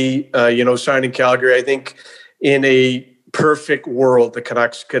MVP. Signing Calgary. I think in a perfect world, the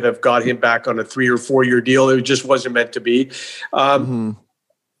Canucks could have got him back on a 3 or 4 year deal. It just wasn't meant to be.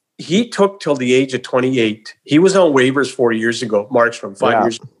 He took till the age of 28. He was on waivers 4 years ago. Markstrom, 5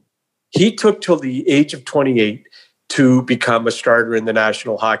 years ago. He took till the age of 28 to become a starter in the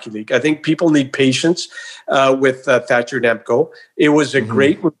National Hockey League. I think people need patience with Thatcher Demko. It was a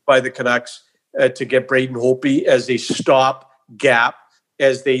great move by the Canucks to get Braden Holtby as a stop gap,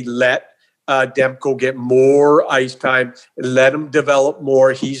 as they let Demko get more ice time, let him develop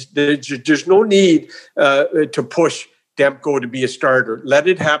more. There's no need to push Demko to be a starter. Let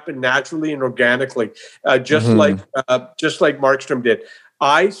it happen naturally and organically, just like Markstrom did.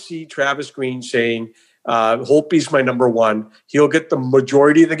 I see Travis Green saying, Holtby's my number one. He'll get the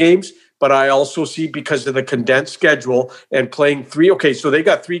majority of the games, but I also see, because of the condensed schedule and playing so they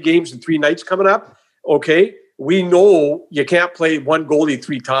got 3 games and 3 nights coming up. Okay, we know you can't play one goalie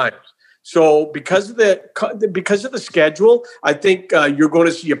 3 times. So because of the schedule, I think you're going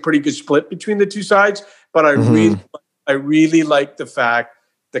to see a pretty good split between the two sides. But I really like the fact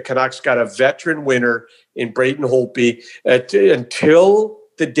the Canucks got a veteran winner in Braden Holtby until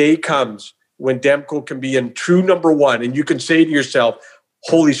the day comes when Demko can be in true number one, and you can say to yourself,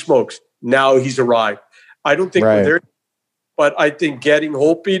 holy smokes, now he's arrived. I don't think we're there, but I think getting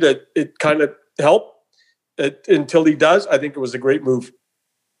Holtby it kind of helped until he does. I think it was a great move.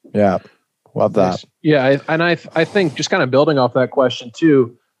 Yeah, love that. Yeah, I think just kind of building off that question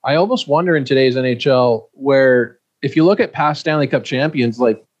too, I almost wonder in today's NHL, where if you look at past Stanley Cup champions,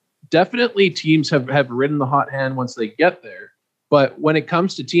 like definitely teams have ridden the hot hand once they get there. But when it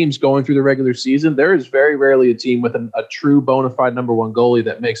comes to teams going through the regular season, there is very rarely a team with a true bona fide number one goalie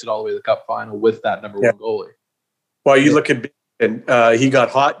that makes it all the way to the Cup final with that number one goalie. Well, you look at and he got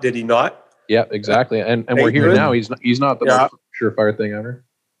hot, did he not? Yeah, exactly. And we're here now. He's not the most surefire thing ever.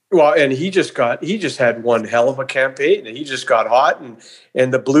 Well, and he just had one hell of a campaign, and he just got hot.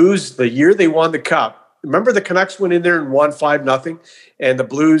 And the Blues, the year they won the Cup, remember the Canucks went in there and won 5-0, and the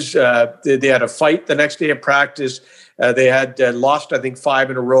Blues they had a fight the next day of practice. They had lost, I think,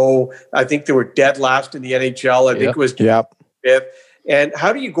 5 in a row. I think they were dead last in the NHL. I think it was fifth. And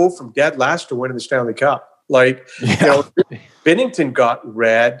how do you go from dead last to winning the Stanley Cup? Like, Binnington got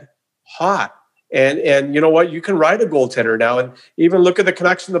red hot. And you know what? You can ride a goaltender now. And even look at the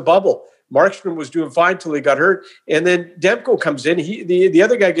Canucks in the bubble. Markstrom was doing fine till he got hurt. And then Demko comes in. The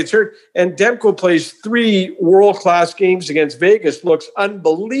other guy gets hurt. And Demko plays 3 world-class games against Vegas. Looks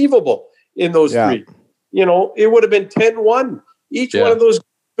unbelievable in those 3. You know, it would have been 10-1 each one of those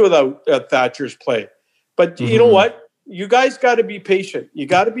without Thatcher's play. But you know what? You guys got to be patient. You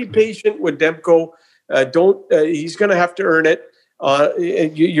got to be patient with Demko. He's going to have to earn it.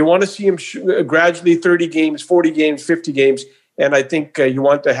 You want to see him gradually 30 games, 40 games, 50 games. And I think you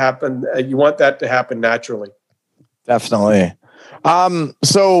want that to happen naturally. Definitely.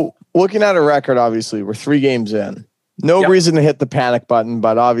 So looking at a record, obviously we're 3 games in. No reason to hit the panic button,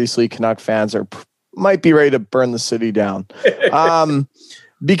 but obviously Canuck fans might be ready to burn the city down.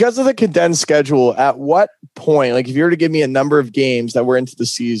 Because of the condensed schedule, at what point, like if you were to give me a number of games that we're into the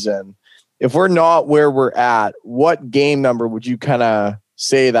season, if we're not where we're at, what game number would you kind of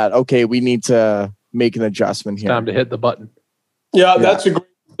say that, okay, we need to make an adjustment here? Time to hit the button. Yeah, that's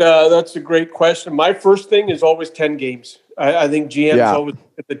a great question. My first thing is always 10 games. I think GMs always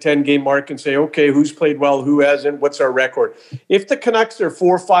at the 10-game mark and say, okay, who's played well, who hasn't, what's our record? If the Canucks are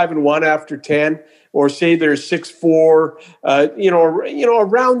 4-5-1 after 10, or say they're 6-4,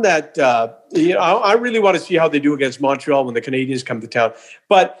 around that. I really want to see how they do against Montreal when the Canadiens come to town.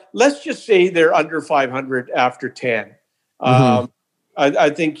 But let's just say they're under 500 after 10. I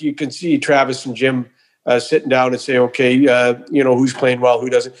think you can see Travis and Jim sitting down and say, okay, who's playing well, who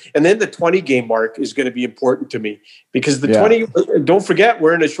doesn't. And then the 20-game mark is going to be important to me because the 20, don't forget,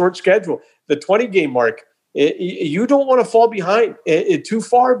 we're in a short schedule. The 20-game mark, you don't want to fall behind, too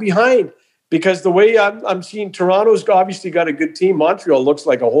far behind. Because the way I'm seeing, Toronto's obviously got a good team. Montreal looks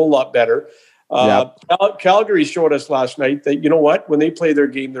like a whole lot better. Calgary showed us last night that, you know what, when they play their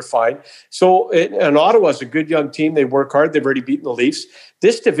game, they're fine. So, and Ottawa's a good young team. They work hard. They've already beaten the Leafs.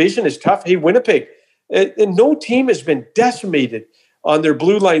 This division is tough. Hey, Winnipeg, and no team has been decimated on their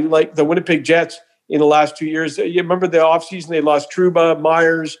blue line like the Winnipeg Jets in the last 2 years. You remember the offseason, they lost Trouba,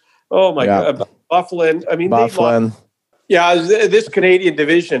 Myers. Oh, my God. Byfuglien. I mean, Byfuglien. Yeah, this Canadian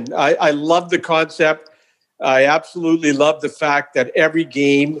division, I love the concept. I absolutely love the fact that every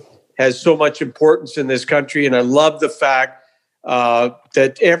game has so much importance in this country. And I love the fact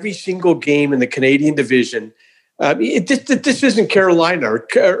that every single game in the Canadian division, this isn't Carolina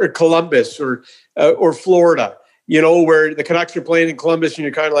or Columbus or Florida, where the Canucks are playing in Columbus and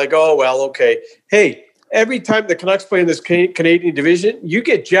you're kind of like, oh, well, okay. Hey, every time the Canucks play in this Canadian division, you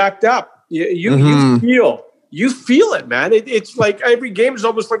get jacked up. You feel it, man. It's like every game is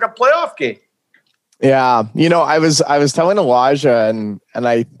almost like a playoff game. Yeah. I was telling Elijah and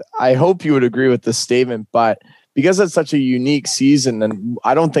I hope you would agree with this statement, but because it's such a unique season and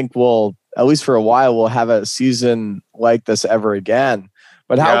I don't think we'll, at least for a while, we'll have a season like this ever again.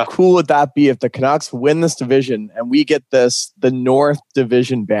 But how cool would that be if the Canucks win this division and we get the North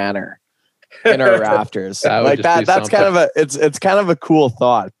Division banner in our rafters? That's kind of it's kind of a cool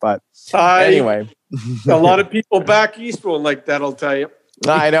thought, but anyway. A lot of people back east won't like that, I'll tell you.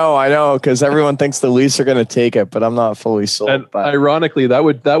 I know, because everyone thinks the Leafs are going to take it, but I'm not fully sold. And ironically, that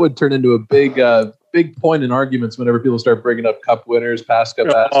would turn into a big point in arguments whenever people start bringing up Cup winners, past Cup.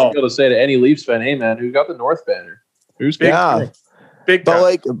 You're able to say to any Leafs fan, "Hey, man, who got the North banner? Who's big?" Big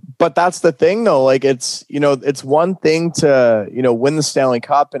time. But that's the thing, though. Like, it's one thing to win the Stanley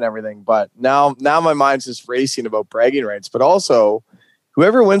Cup and everything, but now my mind's just racing about bragging rights. But also,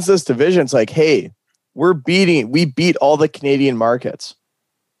 whoever wins this division, it's like, hey, we beat all the Canadian markets.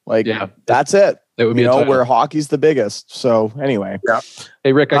 Like, that's it. That would be where hockey's the biggest. So anyway. Yeah.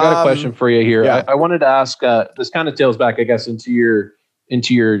 Hey, Rick, I got a question for you here. I wanted to ask, this kind of tails back, I guess, into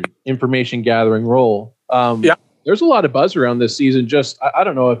your information gathering role. There's a lot of buzz around this season. Just, I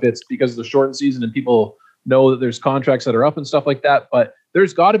don't know if it's because of the shortened season and people know that there's contracts that are up and stuff like that, but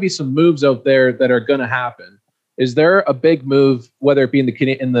there's got to be some moves out there that are going to happen. Is there a big move, whether it be in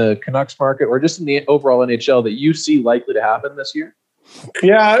the Canucks market or just in the overall NHL, that you see likely to happen this year?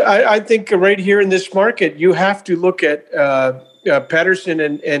 Yeah, I think right here in this market, you have to look at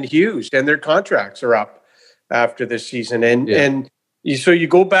Pettersson and Hughes, and their contracts are up after this season. So you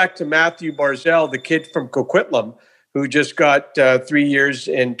go back to Matthew Barzal, the kid from Coquitlam, who just got 3 years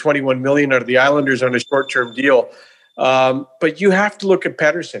and $21 million out of the Islanders on a short-term deal. But you have to look at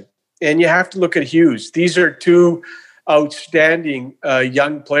Pettersson, and you have to look at Hughes. These are two outstanding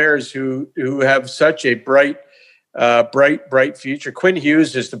young players who have such a bright future. Quinn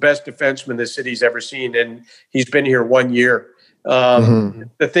Hughes is the best defenseman the city's ever seen, and he's been here 1 year.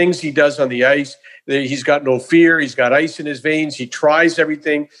 The things he does on the ice, he's got no fear. He's got ice in his veins. He tries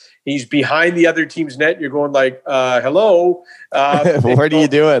everything. He's behind the other team's net. You're going like, hello. What are you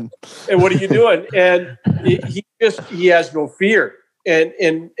doing? And what are you doing? And he has no fear. And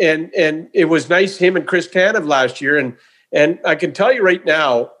it was nice, him and Chris Tanev last year. And I can tell you right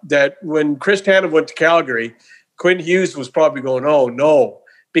now that when Chris Tanev went to Calgary, Quinn Hughes was probably going, oh, no.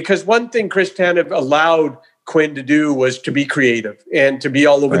 Because one thing Chris Tanev allowed Quinn to do was to be creative and to be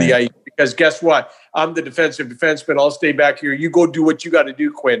all over the ice. Because guess what? I'm the defensive defenseman. I'll stay back here. You go do what you got to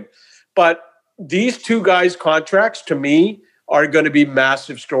do, Quinn. But these two guys' contracts, to me, are going to be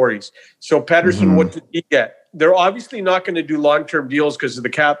massive stories. So Pettersson, what did he get? They're obviously not going to do long-term deals because of the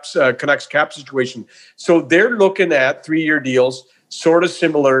Canucks cap situation. So they're looking at 3-year deals, sort of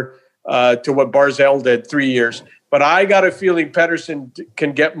similar to what Barzal did, 3 years. But I got a feeling Pettersson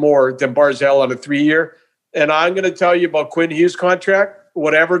can get more than Barzal on a 3-year. And I'm going to tell you about Quinn Hughes' contract.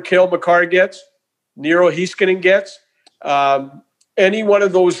 Whatever Cale Makar gets, Nero Heiskanen gets, any one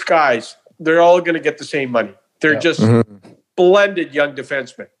of those guys, they're all going to get the same money. They're just blended young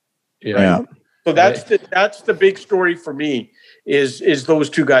defensemen. Yeah. Right? So that's the big story for me is those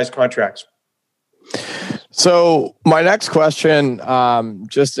two guys' contracts. So my next question,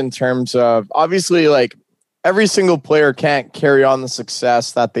 just in terms of obviously like every single player can't carry on the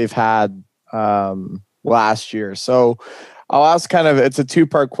success that they've had last year. So I'll ask it's a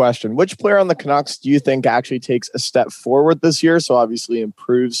 2-part question. Which player on the Canucks do you think actually takes a step forward this year? So obviously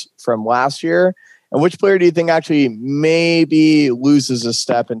improves from last year. And which player do you think actually maybe loses a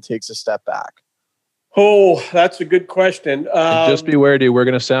step and takes a step back? Oh, that's a good question. Just beware, dude. We're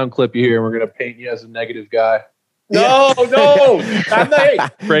going to sound clip you here and we're going to paint you as a negative guy. No. I'm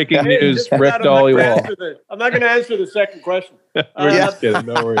not. Breaking news. Rick Dollywall. I'm not going to answer the second question. We're just kidding.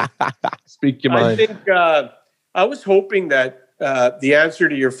 No worries. Speak your mind. I think I was hoping that the answer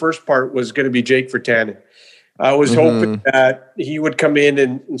to your first part was going to be Jake Virtanen. I was hoping that he would come in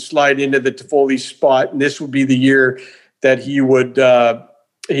and slide into the Toffoli spot, and this would be the year that he would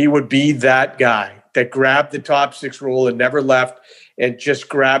be that guy that grabbed the top 6 role and never left and just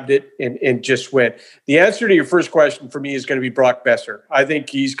grabbed it and just went. The answer to your first question for me is going to be Brock Besser. I think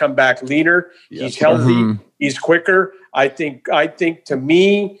he's come back leaner. Yep. He's healthy. He's quicker. I think to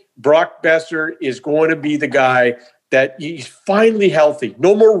me, Brock Besser is going to be the guy that he's finally healthy.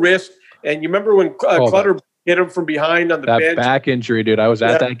 No more wrist. And you remember when Clutter hit him from behind on the bench? That back injury, dude. I was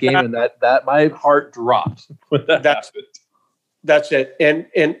at that game and that my heart dropped when that happened. That's it.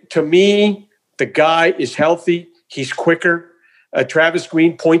 And to me, the guy is healthy. He's quicker. Travis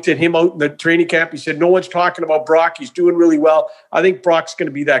Green pointed him out in the training camp. He said, no one's talking about Brock. He's doing really well. I think Brock's going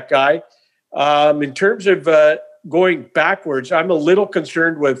to be that guy. In terms of going backwards, I'm a little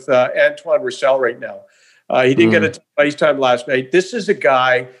concerned with Antoine Roussel right now. He didn't get a ice time last night. This is a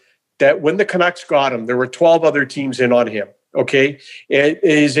guy that when the Canucks got him, there were 12 other teams in on him. Okay. And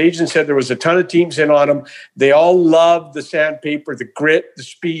his agent said there was a ton of teams in on him. They all loved the sandpaper, the grit, the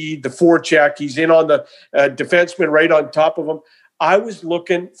speed, the forecheck. He's in on the defenseman right on top of him. I was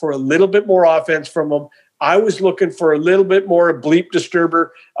looking for a little bit more offense from him. I was looking for a little bit more bleep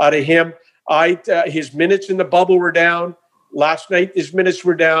disturber out of him. His minutes in the bubble were down. Last night, his minutes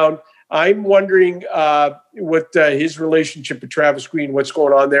were down. I'm wondering with his relationship with Travis Green, what's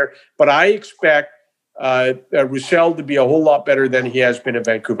going on there. But I expect Roussel to be a whole lot better than he has been in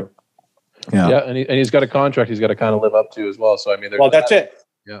Vancouver. Yeah, and he's got a contract he's got to kind of live up to as well. So I mean, that's it.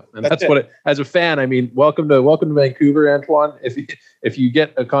 Yeah, and that's what as a fan, I mean, welcome to Vancouver, Antoine. If you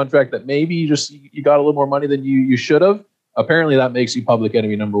get a contract that maybe you got a little more money than you should have, apparently that makes you public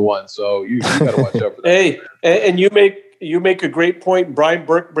enemy number 1. So you got to watch out for that. Hey, and you make a great point. Brian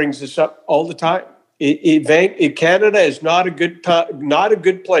Burke brings this up all the time. Canada is not a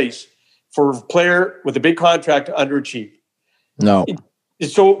good place for a player with a big contract to underachieve. No.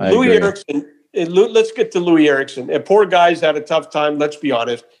 So Louis Eriksson. Let's get to Louis Eriksson. A poor guy's had a tough time. Let's be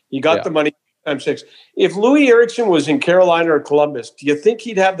honest. He got the money times 6. If Louis Eriksson was in Carolina or Columbus, do you think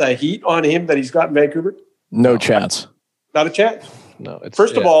he'd have the heat on him that he's got in Vancouver? No chance. Not a chance. No.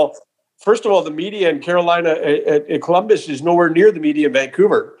 First of all, first of all, the media in Carolina, at Columbus, is nowhere near the media in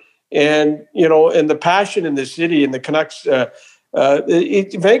Vancouver. And, and the passion in the city and the Canucks,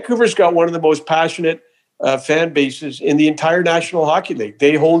 Vancouver's got one of the most passionate fan bases in the entire National Hockey League.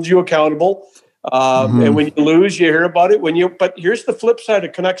 They hold you accountable. And when you lose, you hear about it. But here's the flip side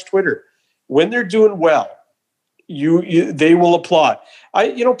of Canucks Twitter. When they're doing well, they will applaud.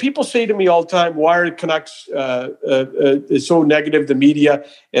 People say to me all the time, why are Canucks so negative, the media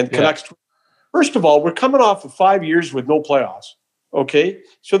and Canucks? First of all, we're coming off of 5 years with no playoffs. Okay.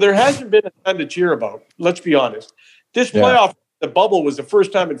 So there hasn't been a ton to cheer about. Let's be honest. This playoff, the bubble was the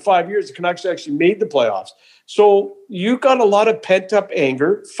first time in 5 years the Canucks actually made the playoffs. So you got a lot of pent up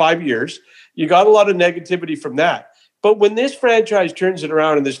anger, 5 years. You got a lot of negativity from that. But when this franchise turns it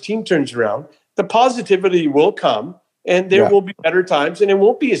around and this team turns around, the positivity will come and there will be better times and it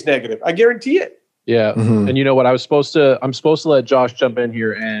won't be as negative. I guarantee it. Yeah. And you know what? I'm supposed to let Josh jump in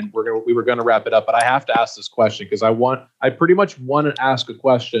here and we were going to wrap it up, but I have to ask this question because I pretty much want to ask a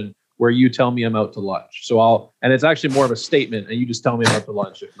question where you tell me I'm out to lunch. And it's actually more of a statement and you just tell me I'm out to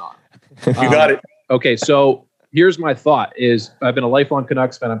lunch if not. You got it. Okay. So here's my thought is I've been a lifelong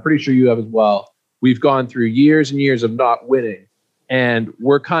Canucks fan. I'm pretty sure you have as well. We've gone through years and years of not winning and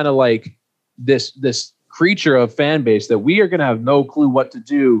we're kind of like this creature of fan base that we are going to have no clue what to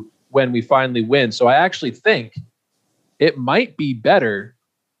do when we finally win. So I actually think it might be better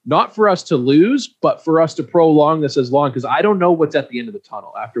not for us to lose, but for us to prolong this as long, because I don't know what's at the end of the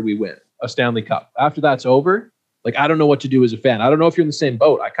tunnel after we win a Stanley Cup. After that's over, I don't know what to do as a fan. I don't know if you're in the same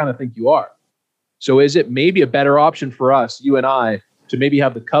boat. I kind of think you are. So is it maybe a better option for us, you and I, to maybe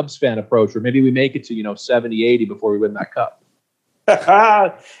have the Cubs fan approach, or maybe we make it to, 70, 80 before we win that cup?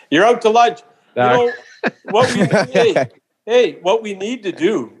 You're out to lunch. What we need to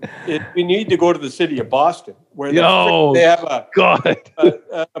do is we need to go to the city of Boston where they have a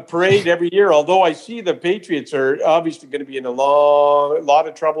parade every year. Although I see the Patriots are obviously going to be in a lot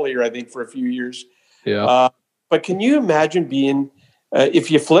of trouble here, I think, for a few years. Yeah. But can you imagine being, if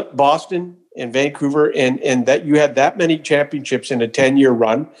you flip Boston and Vancouver and that you had that many championships in a 10-year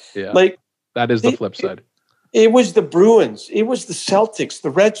run? Yeah. That is the flip side. It was the Bruins. It was the Celtics, the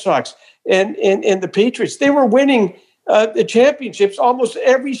Red Sox, and the Patriots. They were winning the championships almost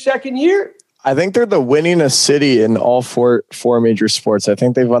every second year. I think they're the winningest city in all four major sports. I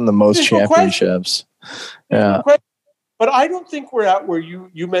think they've won the most championships. Yeah. But I don't think we're at where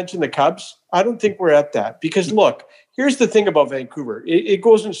you mentioned the Cubs. I don't think we're at that because look, here's the thing about Vancouver. It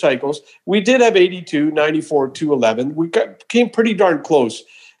goes in cycles. We did have 82, 94, 211. We came pretty darn close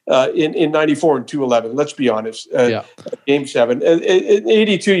in 94 and 211. Let's be honest. Game 7. In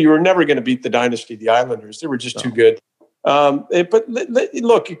 82, you were never going to beat the dynasty, the Islanders. They were just too good. But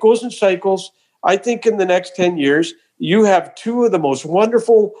look, it goes in cycles. I think in the next 10 years, you have two of the most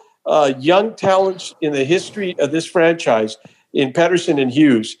wonderful young talents in the history of this franchise in Pettersson and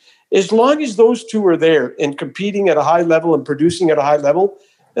Hughes. As long as those two are there and competing at a high level and producing at a high level,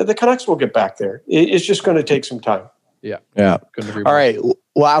 the Canucks will get back there. It's just going to take some time. Yeah. All right.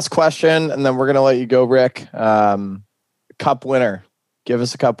 Last question, and then we're going to let you go, Rick. Cup winner. Give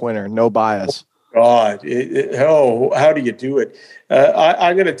us a cup winner. No bias. God, how do you do it?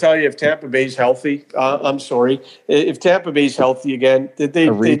 I'm going to tell you, if Tampa Bay's healthy, I'm sorry. If Tampa Bay's healthy again, they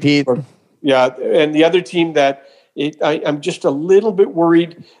repeat. And the other team that I'm just a little bit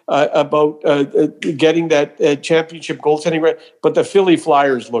worried about getting that championship goaltending right. But the Philly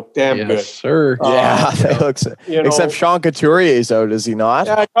Flyers look damn good. Yes, sir. They look. Except Sean Couturier is out, is he not?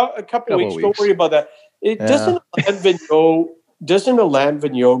 Yeah, a couple of weeks. Don't worry about that. Doesn't Alain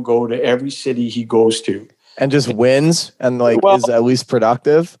Vigneault go to every city he goes to and just wins and is at least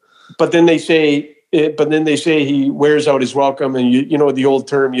productive? But then they say he wears out his welcome, and you know the old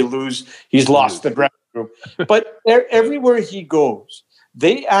term, you lose. He's lost the dressing room. But everywhere he goes,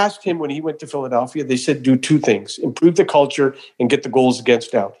 they asked him when he went to Philadelphia. They said do two things: improve the culture and get the goals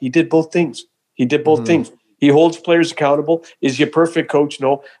against out. He did both things. Things. He holds players accountable. Is he a perfect coach?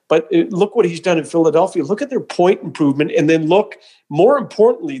 No. But look what he's done in Philadelphia. Look at their point improvement. And then look, more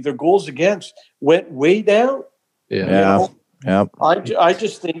importantly, their goals against went way down. Yeah. I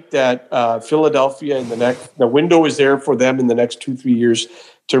just think that Philadelphia in the window is there for them in the next 2-3 years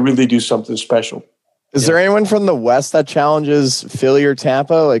to really do something special. Is there anyone from the West that challenges Philly or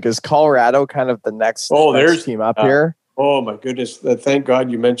Tampa? Is Colorado kind of the next team up here? Oh my goodness! Thank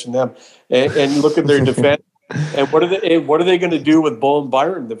God you mentioned them. And look at their defense. And what are they going to do with Bowen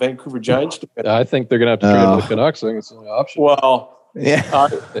Byron, the Vancouver Giants defense? I think they're going to have to trade him to the Canucks. I think it's the only option. Well,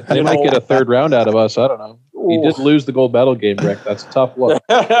 they might get a third round out of us. I don't know. He did lose the gold medal game, Rick. That's a tough look.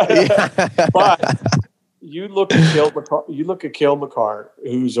 But you look at Cale Makar,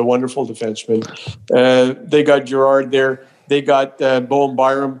 who's a wonderful defenseman. They got Gerard there. They got Bowen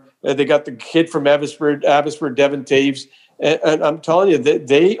Byram. They got the kid from Abbotsford, Devin Taves. And I'm telling you,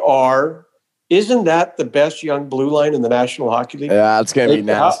 they are. Isn't that the best young blue line in the National Hockey League? Yeah, it's going to be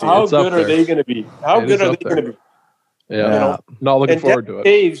nasty. How good are they going to be? How good are they going to be? Yeah, not looking forward to it.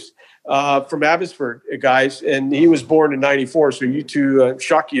 Taves from Abbotsford, guys, and he was born in '94. So you two,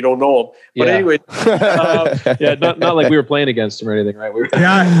 shock you don't know him. But anyway, not like we were playing against him or anything, right? We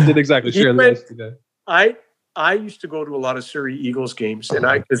didn't exactly share the ice today. I used to go to a lot of Surrey Eagles games, and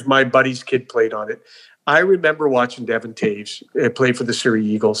because my buddy's kid played on it. I remember watching Devin Taves play for the Surrey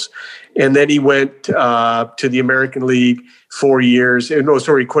Eagles. And then he went to the American League 4 years.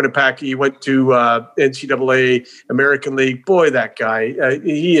 Quinnipiac. He went to NCAA, American League. Boy, that guy,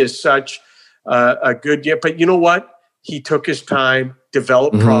 he is such a good – but you know what? He took his time,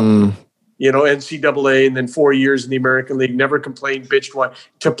 developed properly. NCAA, and then 4 years in the American League, never complained, bitched one.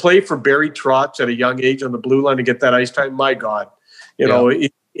 To play for Barry Trotz at a young age on the blue line and get that ice time, my God.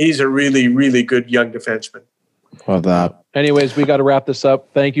 He's a really, really good young defenseman. Love that. Anyways, we got to wrap this up.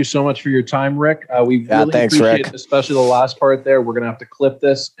 Thank you so much for your time, Rick. We really appreciate it, especially the last part there. We're going to have to clip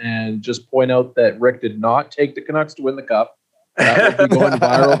this and just point out that Rick did not take the Canucks to win the Cup. That will be going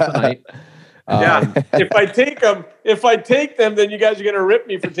viral tonight. If I take them, then you guys are going to rip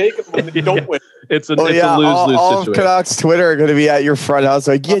me for taking them when you don't win. It's a lose-lose situation. All of Canucks Twitter are going to be at your front house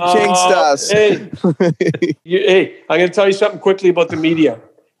like, you jinxed us. Hey, I'm going to tell you something quickly about the media.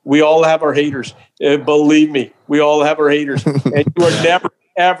 We all have our haters. Believe me, we all have our haters. And you are never,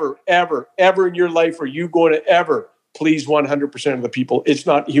 ever, ever, ever in your life are you going to ever please 100% of the people. It's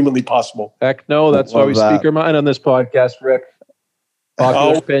not humanly possible. Heck no, that's why we speak our mind on this podcast, Rick.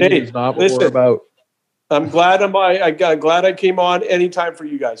 Popular opinion is not what we're about. I'm glad glad I came on anytime for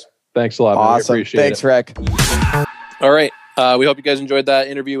you guys. Thanks a lot. Man. Awesome. Appreciate Thanks, Rick. All right. We hope you guys enjoyed that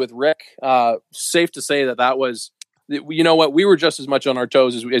interview with Rick. Safe to say that was, you know what? We were just as much on our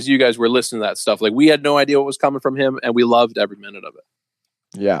toes as you guys were listening to that stuff. Like we had no idea what was coming from him, and we loved every minute of it.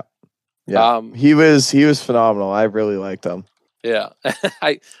 Yeah. He was phenomenal. I really liked him. Yeah.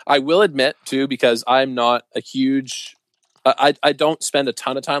 I will admit too, because I'm not a huge. I don't spend a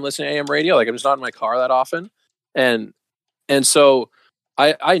ton of time listening to AM radio. Like I'm just not in my car that often. And so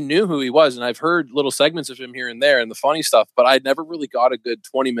I knew who he was, and I've heard little segments of him here and there and the funny stuff, but I never really got a good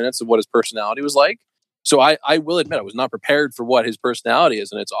 20 minutes of what his personality was like. So I will admit I was not prepared for what his personality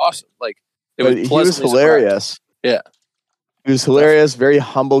is, and it's awesome. Like he was hilarious. Yeah. He was hilarious, very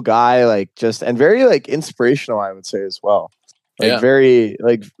humble guy, and very inspirational, I would say as well. Very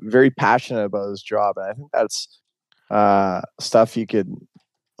passionate about his job. And I think that's stuff you could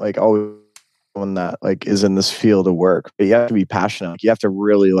always when that is in this field of work, but you have to be passionate. You have to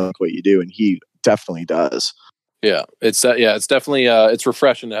really like what you do, and he definitely does. Yeah, it's definitely it's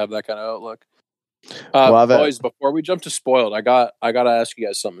refreshing to have that kind of outlook. Boys, before we jump to spoiled, I got to ask you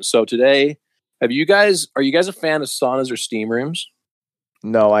guys something. So today, are you guys a fan of saunas or steam rooms?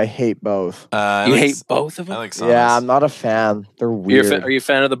 No, I hate both. You hate both of them? I like saunas. Yeah, I'm not a fan. They're weird. Are you a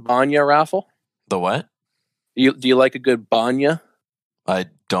fan of the banya raffle? The what? Do you like a good banya? I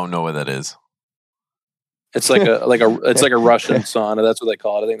don't know what that is. It's like a Russian sauna. That's what they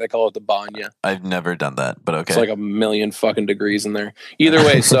call it. I think they call it the banya. I've never done that, but okay. It's like 1 million fucking degrees in there. Either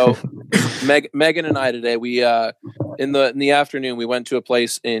way, so Megan and I today, we in the afternoon we went to a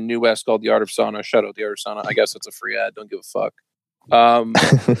place in New West called the Art of Sauna. Shout out the Art of Sauna. I guess it's a free ad. Don't give a fuck.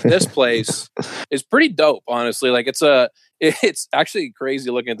 This place is pretty dope, honestly. It's actually crazy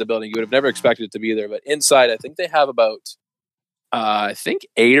looking at the building. You would have never expected it to be there, but inside, I think they have about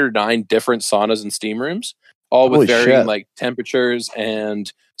 8 or 9 different saunas and steam rooms, all with varying temperatures,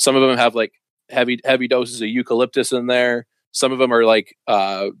 and some of them have heavy doses of eucalyptus in there. Some of them are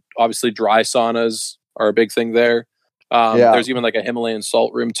obviously dry saunas are a big thing there. There's even a Himalayan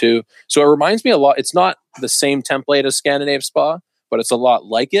salt room too. So it reminds me a lot. It's not the same template as Scandinave Spa, but it's a lot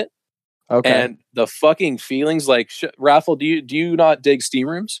like it. Okay. And the fucking feelings Raffle, do you not dig steam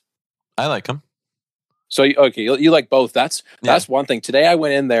rooms? I like them. So you like both. That's one thing. Today I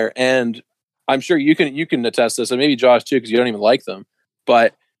went in there, and I'm sure you can attest this, and maybe Josh too, because you don't even like them.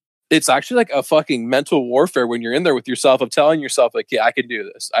 But it's actually a fucking mental warfare when you're in there with yourself of telling yourself yeah, I can do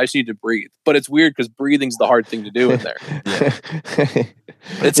this. I just need to breathe. But it's weird because breathing's the hard thing to do in there. Yeah.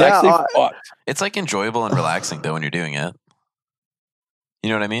 It's actually fucked. It's enjoyable and relaxing though when you're doing it. You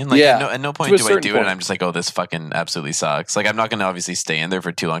know what I mean? At no point do I do it and I'm just oh, this fucking absolutely sucks. I'm not going to obviously stay in there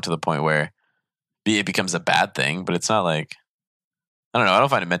for too long to the point where it becomes a bad thing, but it's not I don't know. I don't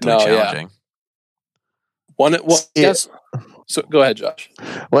find it mentally challenging. Yeah. Yes. So go ahead, Josh.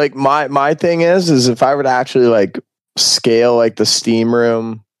 Like my thing is if I were to actually like scale like the steam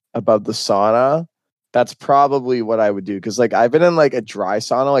room above the sauna, that's probably what I would do. Cause like I've been in like a dry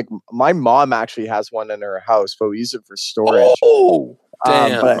sauna. Like my mom actually has one in her house, but we use it for storage. Oh,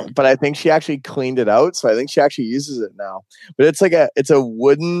 damn. But I think she actually cleaned it out. So I think she actually uses it now. But it's like it's a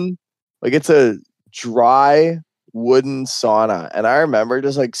wooden, like it's a dry wooden sauna. And I remember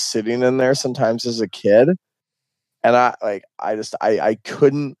just like sitting in there sometimes as a kid. And I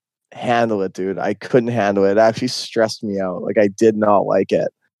couldn't handle it, dude. I couldn't handle it. It actually stressed me out. Like I did not like it.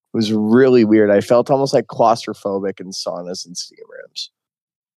 It was really weird. I felt almost like claustrophobic in saunas and steam rooms.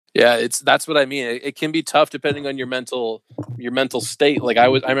 Yeah, that's what I mean. It can be tough depending on your mental state. Like I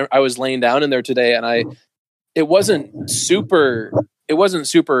was laying down in there today, and it wasn't super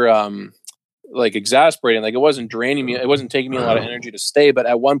like exasperating. Like it wasn't draining me. It wasn't taking me a lot of energy to stay. But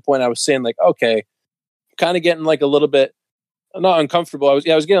at one point, I was saying like, okay, kind of getting like a little bit. Not uncomfortable. I was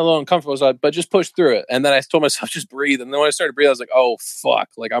getting a little uncomfortable, but just push through it. And then I told myself, just breathe. And then when I started breathing, I was like, oh, fuck.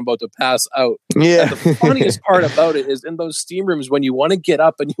 Like, I'm about to pass out. Yeah. And the funniest part about it is in those steam rooms, when you want to get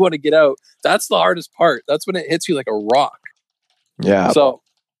up and you want to get out, that's the hardest part. That's when it hits you like a rock. Yeah. So,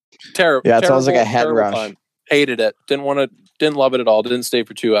 terrible. Yeah, it sounds like a head rush. Time. Hated it. Didn't love it at all. Didn't stay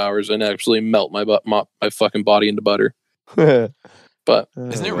for 2 hours and actually melt my fucking body into butter. But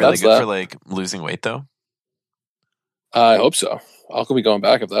isn't it really good for like losing weight, though? I hope so. I'll be going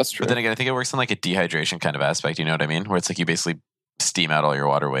back if that's true. But then again, I think it works on like a dehydration kind of aspect. You know what I mean? Where it's like you basically steam out all your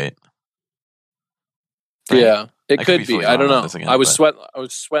water weight. Right? Yeah, it could be. I don't know. Again, I was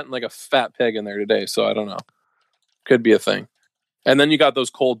sweating like a fat pig in there today, so I don't know. Could be a thing. And then you got those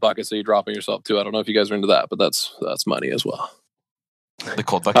cold buckets that you drop on yourself too. I don't know if you guys are into that, but that's money as well. The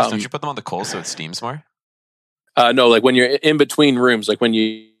cold buckets, don't you put them on the coals so it steams more? No, like when you're in between rooms, like when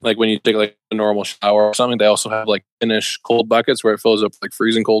you take like a normal shower or something, they also have like Finnish cold buckets where it fills up like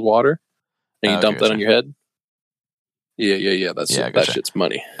freezing cold water, and you dump that on your head. Yeah. That shit's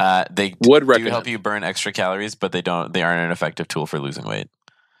money. They do help you burn extra calories, but they aren't an effective tool for losing weight.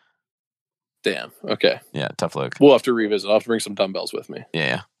 Damn. Okay. Yeah, tough look. We'll have to revisit. I'll have to bring some dumbbells with me.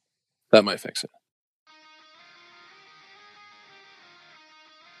 Yeah. That might fix it.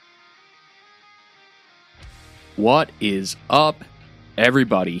 What is up,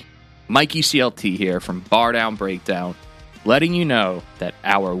 everybody? Mikey CLT here from Bar Down Breakdown, letting you know that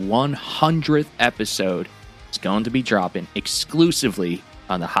our 100th episode is going to be dropping exclusively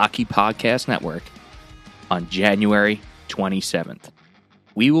on the Hockey Podcast Network on January 27th.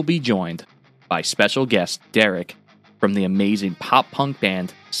 We will be joined by special guest Derek from the amazing pop-punk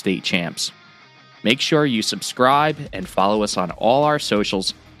band State Champs. Make sure you subscribe and follow us on all our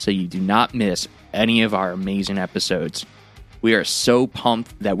socials so you do not miss any of our amazing episodes. We are so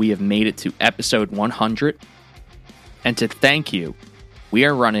pumped that we have made it to episode 100. And to thank you, we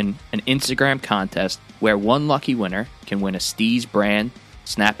are running an Instagram contest where one lucky winner can win a Steez brand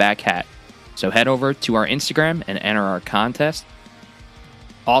snapback hat. So head over to our Instagram and enter our contest.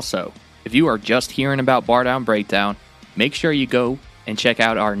 Also, if you are just hearing about Bar Down Breakdown, make sure you go and check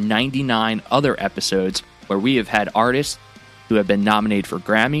out our 99 other episodes where we have had artists who have been nominated for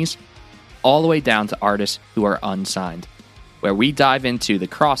Grammys, all the way down to artists who are unsigned, where we dive into the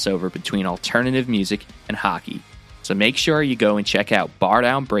crossover between alternative music and hockey. So make sure you go and check out Bar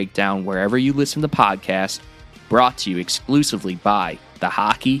Down Breakdown wherever you listen to podcasts, brought to you exclusively by the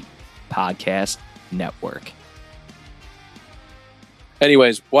Hockey Podcast Network.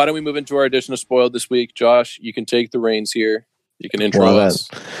 Anyways, why don't we move into our edition of Spoiled this week? Josh, you can take the reins here. You can intro us.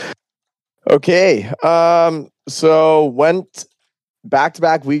 Okay. So went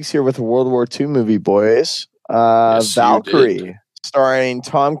back-to-back weeks here with a World War II movie, boys. Yes, Valkyrie, starring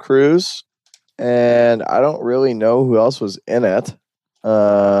Tom Cruise, and I don't really know who else was in it.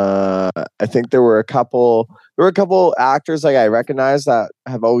 I think there were a couple actors like I recognize that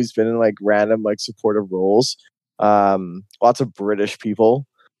have always been in like random like supportive roles. Lots of British people,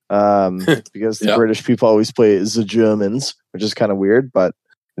 because the British people always play the Germans, which is kind of weird, but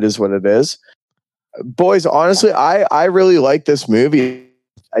it is what it is. Boys, honestly, I really like this movie.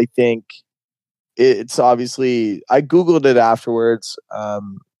 I think it's obviously, I Googled it afterwards.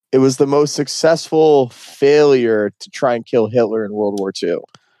 It was the most successful failure to try and kill Hitler in World War II.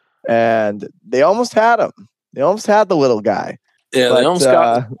 And they almost had him. They almost had the little guy. Yeah, they almost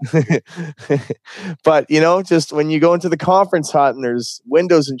got him. But, just when you go into the conference hut and there's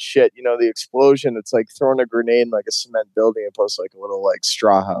windows and shit, the explosion, it's like throwing a grenade in like a cement building opposed to like a little like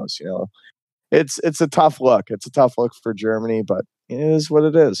straw house, It's a tough look. It's a tough look for Germany, but it is what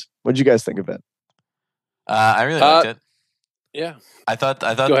it is. What did you guys think of it? I really liked it. Yeah. I thought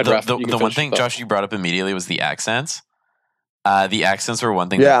ahead, the one thing, Josh, you brought up immediately was the accents. The accents were one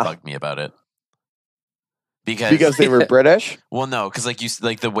thing that bugged me about it. Because they were British? Well, no, because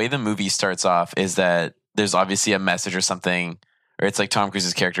like the way the movie starts off is that there's obviously a message or something, or it's like Tom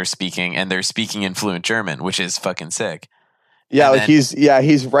Cruise's character speaking, and they're speaking in fluent German, which is fucking sick. Yeah, and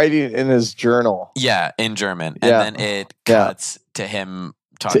he's writing in his journal. Yeah, in German. And then it cuts to him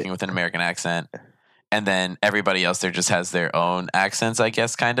talking with an American accent. And then everybody else there just has their own accents, I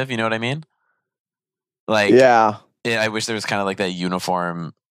guess, kind of. You know what I mean? Like, I wish there was kind of like that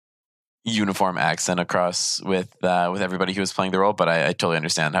uniform accent across with everybody who was playing the role, but I totally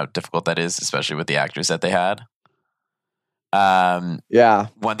understand how difficult that is, especially with the actors that they had. One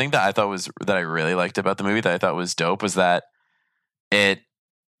thing that I thought that I really liked about the movie that I thought was dope was that it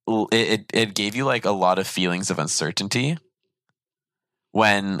gave you like a lot of feelings of uncertainty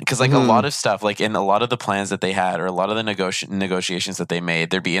because like a lot of stuff, like in a lot of the plans that they had or a lot of the negotiations that they made,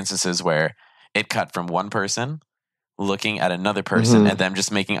 there'd be instances where it cut from one person looking at another person and them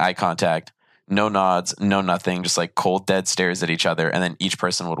just making eye contact, no nods, no nothing, just like cold dead stares at each other, and then each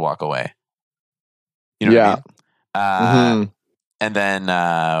person would walk away. You know what I mean? And then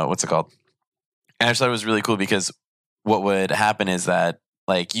what's it called? And I just thought it was really cool because what would happen is that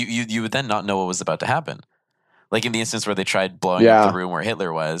like you would then not know what was about to happen. Like in the instance where they tried blowing up the room where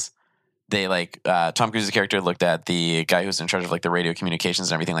Hitler was, they like Tom Cruise's character looked at the guy who's in charge of like the radio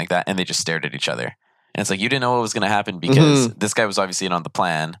communications and everything like that, and they just stared at each other. And it's like you didn't know what was going to happen because this guy was obviously in on the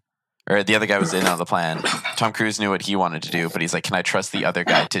plan, or the other guy was in on the plan. Tom Cruise knew what he wanted to do, but he's like, "Can I trust the other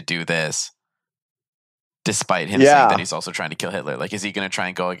guy to do this?" Despite him saying that he's also trying to kill Hitler, like, is he going to try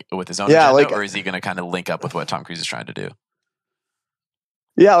and go with his own agenda, or is he going to kind of link up with what Tom Cruise is trying to do?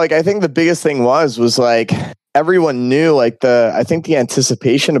 Yeah, like I think the biggest thing was like everyone knew like I think the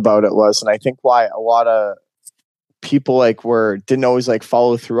anticipation about it was, and I think why a lot of people like didn't always like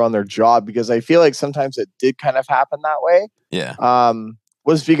follow through on their job, because I feel like sometimes it did kind of happen that way. Yeah.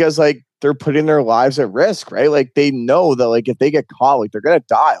 Was because like they're putting their lives at risk, right? Like they know that like if they get caught, like they're gonna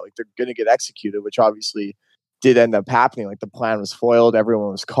die, like they're gonna get executed, which obviously did end up happening. Like the plan was foiled, everyone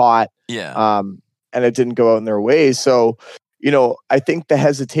was caught. Yeah. And it didn't go out in their way. So, you know, I think the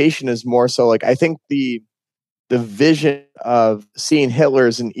hesitation is more so like I think the vision of seeing Hitler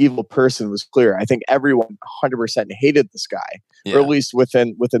as an evil person was clear. I think everyone 100% hated this guy, or at least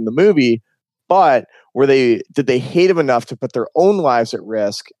within the movie. But did they hate him enough to put their own lives at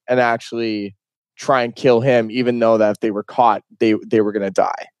risk and actually try and kill him, even though that if they were caught, they were going to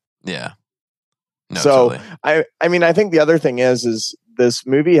die? Yeah. No, so totally. I mean, I think the other thing is this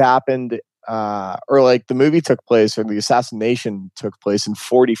movie happened, or like the movie took place, or the assassination took place in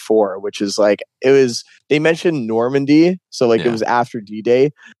 1944, which is like, they mentioned Normandy. So like it was after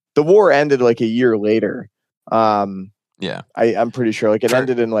D-Day. The war ended like a year later. I'm pretty sure like it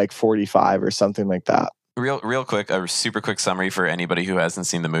ended in like 1945 or something like that. Real quick, a super quick summary for anybody who hasn't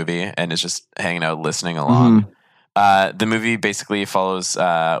seen the movie and is just hanging out listening along. The movie basically follows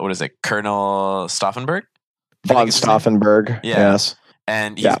Colonel Stauffenberg? Von Stauffenberg. Yeah. Yes.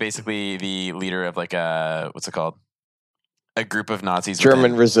 And he's basically the leader of like a group of Nazis.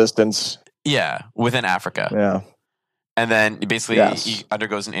 German resistance. Yeah, within Africa. Yeah. And then basically he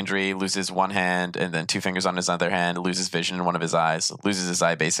undergoes an injury, loses one hand and then two fingers on his other hand, loses vision in one of his eyes, loses his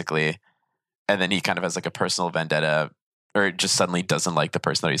eye basically. And then he kind of has like a personal vendetta, or just suddenly doesn't like the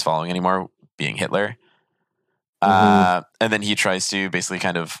person that he's following anymore, being Hitler. And then he tries to basically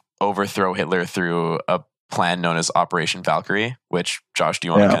kind of overthrow Hitler through a plan known as Operation Valkyrie, which, Josh, do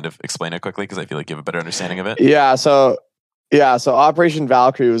you want to kind of explain it quickly? Because I feel like you have a better understanding of it. Yeah. So Operation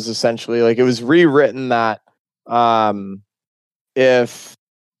Valkyrie was essentially like, it was rewritten that if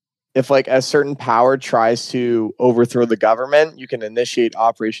like a certain power tries to overthrow the government, you can initiate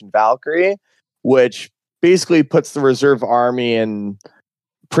Operation Valkyrie, which basically puts the reserve army in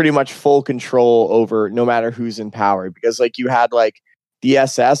pretty much full control over no matter who's in power. Because like you had like the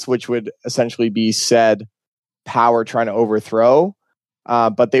SS, which would essentially be said power trying to overthrow,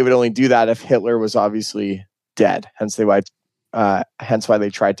 but they would only do that if Hitler was obviously dead. Hence why they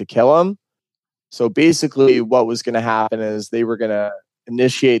tried to kill him. So basically what was going to happen is they were going to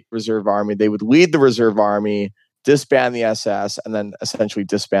initiate the reserve army. They would lead the reserve army, disband the SS, and then essentially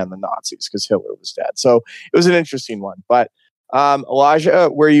disband the Nazis because Hitler was dead. So it was an interesting one. But Elijah,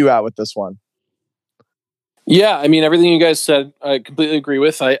 where are you at with this one? Yeah, I mean, everything you guys said, I completely agree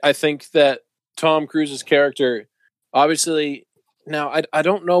with. I think that Tom Cruise's character, obviously, now I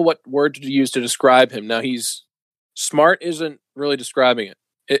don't know what word to use to describe him. Now, he's smart isn't really describing it.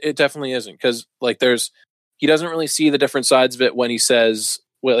 It definitely isn't, because like he doesn't really see the different sides of it when he says,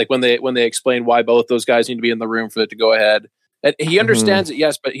 like when they explain why both those guys need to be in the room for it to go ahead. And he understands it,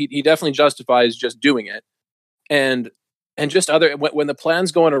 yes, but he definitely justifies just doing it. And just when the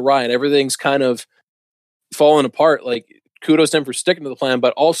plan's going awry and everything's kind of falling apart, like kudos to him for sticking to the plan,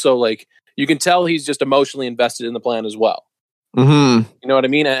 but also like you can tell he's just emotionally invested in the plan as well. Mm-hmm. You know what I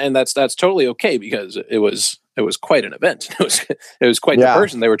mean? And that's totally okay, because it was quite an event. It was quite the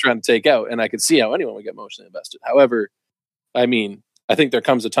person they were trying to take out, and I could see how anyone would get emotionally invested. However, I mean, I think there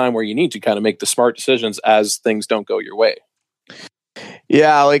comes a time where you need to kind of make the smart decisions as things don't go your way.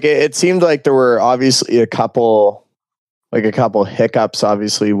 Yeah, like it seemed like there were obviously a couple hiccups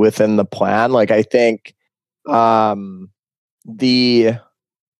obviously within the plan. Like I think who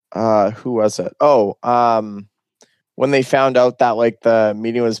was it? When they found out that like the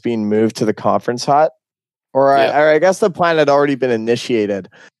meeting was being moved to the conference hut, or I guess the plan had already been initiated.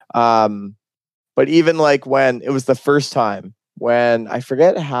 But even like when it was the first time, when I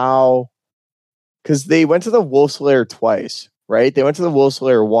forget how, because they went to the Wolf's Lair twice, right? They went to the Wolf's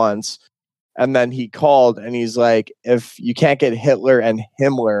Lair once, and then he called and he's like, if you can't get Hitler and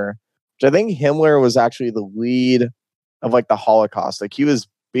Himmler, which I think Himmler was actually the lead of like the Holocaust. Like he was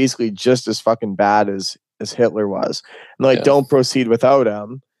basically just as fucking bad as Hitler was. And like, don't proceed without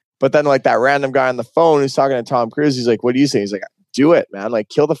him. But then like that random guy on the phone who's talking to Tom Cruise, he's like, what do you say? He's like, do it, man. Like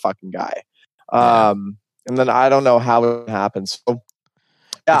kill the fucking guy. And then I don't know how it happens. So,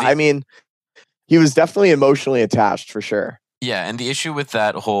 I mean, he was definitely emotionally attached for sure. Yeah, and the issue with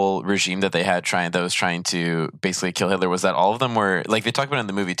that whole regime that they had that was trying to basically kill Hitler was that all of them were, like they talk about in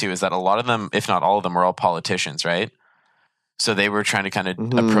the movie too, is that a lot of them, if not all of them, were all politicians, right? So they were trying to kind of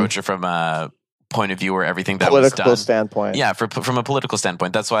approach it from a point of view where everything that was done. Political standpoint. Yeah, from a political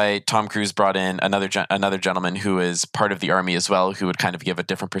standpoint. That's why Tom Cruise brought in another gentleman who is part of the army as well, who would kind of give a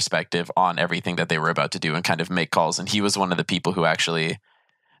different perspective on everything that they were about to do and kind of make calls. And he was one of the people who actually,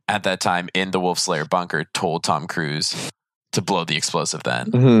 at that time in the Wolf's Lair bunker, told Tom Cruise to blow the explosive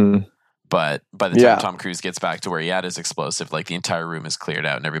then. Mm-hmm. But by the time Tom Cruise gets back to where he had his explosive, like the entire room is cleared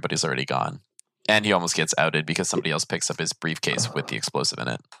out and everybody's already gone. And he almost gets outed because somebody else picks up his briefcase with the explosive in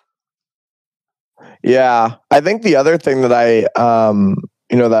it. Yeah. I think the other thing that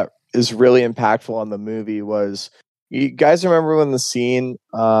that is really impactful on the movie was, you guys remember when the scene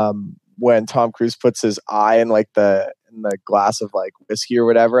when Tom Cruise puts his eye in like the glass of like whiskey or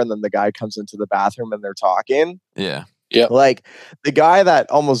whatever, and then the guy comes into the bathroom and they're talking? Yeah. Yeah. Like the guy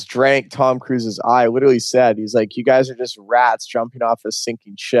that almost drank Tom Cruise's eye literally said, he's like, you guys are just rats jumping off a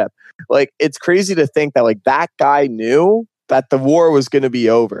sinking ship. Like, it's crazy to think that like that guy knew that the war was going to be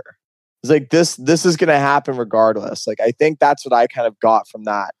over. It's like, this is going to happen regardless. Like, I think that's what I kind of got from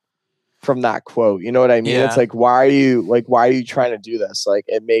that quote. You know what I mean? Yeah. It's like, why are you trying to do this? Like,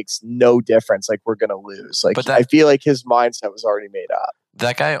 it makes no difference. Like, we're going to lose. Like, I feel like his mindset was already made up.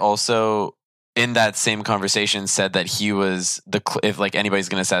 That guy also, in that same conversation, said that he was if like anybody's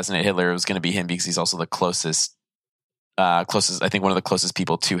going to assassinate Hitler, it was going to be him because he's also the closest, I think one of the closest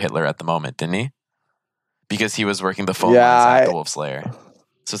people to Hitler at the moment, didn't he? Because he was working the phone lines at the Wolf's Lair.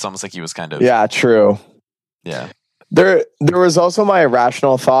 So it's almost like he was kind of... Yeah, true. Yeah. There was also my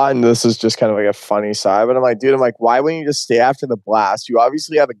irrational thought, and this is just kind of like a funny side, but I'm like, dude, why wouldn't you just stay after the blast? You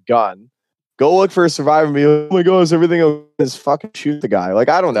obviously have a gun. Go look for a survivor and be like, oh my God, is everything okay? Just fucking shoot the guy. Like,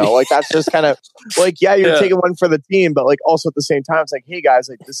 I don't know. Like, that's just kind of like, yeah, you're taking one for the team, but like also at the same time, it's like, hey guys,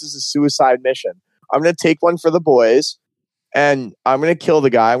 like this is a suicide mission. I'm going to take one for the boys and I'm going to kill the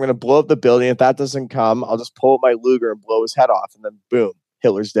guy. I'm going to blow up the building. If that doesn't come, I'll just pull up my Luger and blow his head off, and then boom,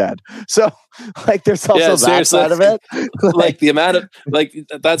 Hitler's dead. So like there's also that side of it. Like the amount of like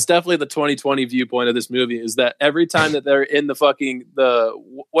that's definitely the 2020 viewpoint of this movie, is that every time that they're in the fucking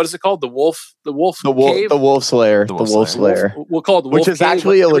what is it called? The Wolf's Lair. The Wolf's Lair. We'll call it the Wolf Which is Cave,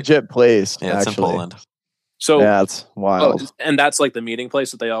 actually a legit place. Yeah, it's in Poland. So yeah, it's wild. And that's like the meeting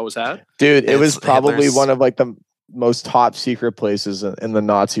place that they always had? Dude, it was probably one of like the most top secret places in the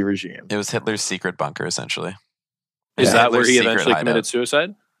Nazi regime. It was Hitler's secret bunker, essentially. Is that where he eventually committed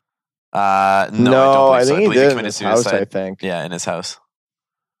suicide? No, I think he did committed in his suicide. house, I think. Yeah, in his house.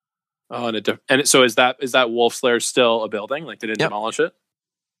 Oh, and so is that Wolf's Lair still a building? Like they didn't demolish it?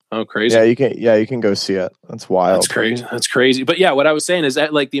 Oh, crazy! Yeah, you can go see it. That's wild. That's crazy. But yeah, what I was saying is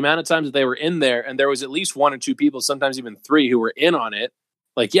that like the amount of times that they were in there, and there was at least one or two people, sometimes even three, who were in on it.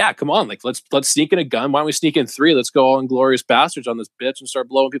 Like, yeah, come on, like let's sneak in a gun. Why don't we sneak in three? Let's go all inglorious bastards on this bitch and start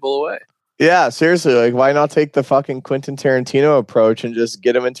blowing people away. Yeah, seriously, like why not take the fucking Quentin Tarantino approach and just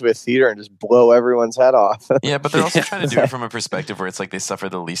get them into a theater and just blow everyone's head off? Yeah, but they're also trying to do it from a perspective where it's like they suffer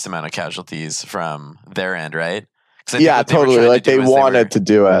the least amount of casualties from their end, right? Yeah, totally. Like they wanted to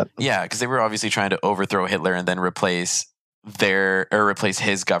do it. Yeah, because they were obviously trying to overthrow Hitler and then replace replace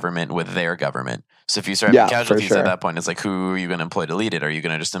his government with their government. So if you start having casualties at that point, it's like, who are you going to employ to lead it? Are you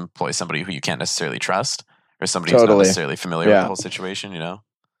going to just employ somebody who you can't necessarily trust, or somebody who's not necessarily familiar with the whole situation?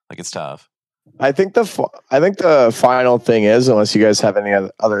 Like, it's tough. I think the final thing is, unless you guys have any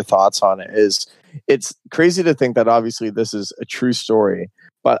other thoughts on it, is it's crazy to think that obviously this is a true story,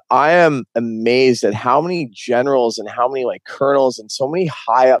 but I am amazed at how many generals and how many like colonels and so many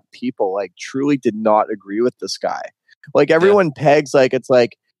high up people like truly did not agree with this guy. Like everyone pegs like it's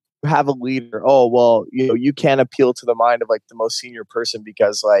like you have a leader. Oh well, you can't appeal to the mind of like the most senior person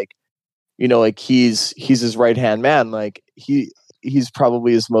because like like he's his right hand man. Like he's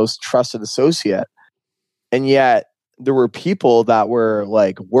probably his most trusted associate, and yet there were people that were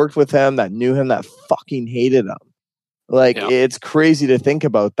like worked with him, that knew him, that fucking hated him. Like it's crazy to think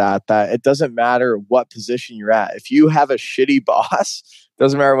about that it doesn't matter what position you're at. If you have a shitty boss,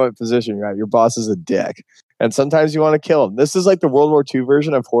 doesn't matter what position you're at, your boss is a dick. And sometimes you want to kill him. This is like the World War II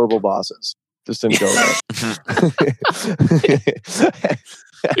version of horrible bosses. Just didn't go there.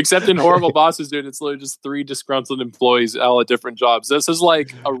 Except in horrible bosses, dude, it's literally just 3 disgruntled employees all at different jobs. This is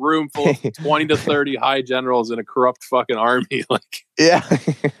like a room full of 20 to 30 high generals in a corrupt fucking army. Like, yeah.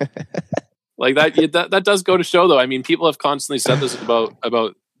 Like that does go to show, though. I mean, people have constantly said this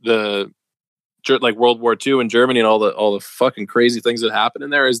about the like World War II in Germany and all the fucking crazy things that happen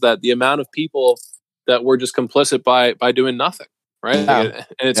in there. Is that the amount of people that were just complicit by doing nothing, right? Yeah.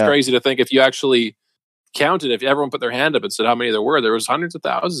 And it's crazy to think if you actually counted, if everyone put their hand up and said how many there was hundreds of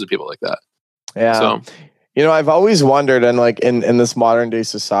thousands of people like that. Yeah. So, I've always wondered, and like in this modern day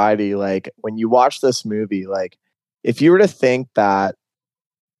society, like when you watch this movie, like if you were to think that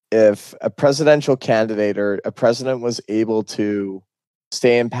if a presidential candidate or a president was able to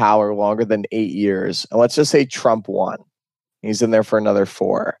stay in power longer than 8 years, and let's just say Trump won, he's in there for another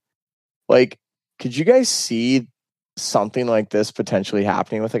 4. Like, could you guys see something like this potentially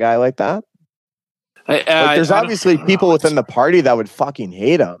happening with a guy like that? There's obviously people within the party that would fucking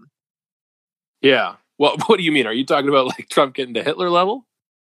hate him. Yeah. Well, what do you mean? Are you talking about like Trump getting to Hitler level?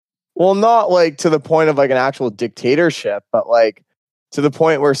 Well, not like to the point of like an actual dictatorship, but like to the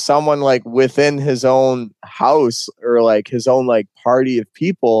point where someone like within his own house or like his own like party of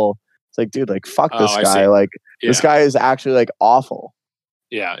people, it's like, dude, like fuck this guy. Like this guy is actually like awful.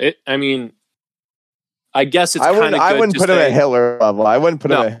 Yeah. I guess it's kind of good. I wouldn't put him at Hitler level. I wouldn't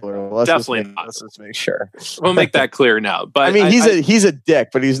put him at Hitler level. Let's just make sure. We'll make that clear now. But I mean, he's a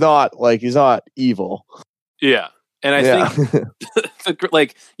dick, but he's not evil. Yeah. And I think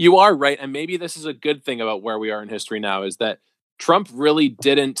like you are right. And maybe this is a good thing about where we are in history now is that Trump really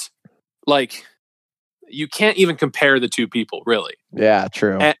didn't like, you can't even compare the two people really. Yeah,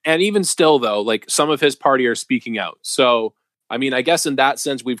 true. And even still though, like some of his party are speaking out. So, I mean, I guess in that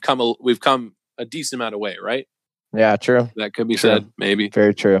sense, we've come a decent amount of way, right? Yeah, true. That could be said, maybe.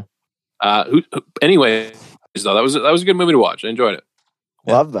 Very true. Anyway, though, that was a good movie to watch. I enjoyed it.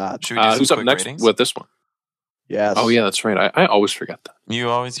 Love that. Who's up next with this one? Yes. Oh yeah, that's right. I always forget that.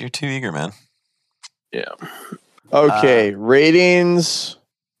 You're too eager, man. Yeah. Okay, ratings.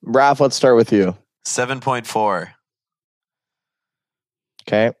 Raph, let's start with you. 7.4.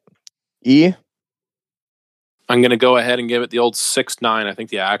 Okay. E. I'm gonna go ahead and give it the old 6.9. I think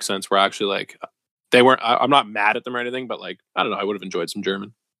the accents were actually like they weren't. I'm not mad at them or anything, but like I don't know. I would have enjoyed some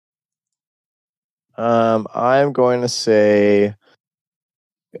German. I'm going to say.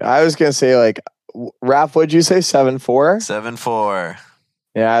 I was gonna say like Raph. What'd you say? 7.4. 7.4.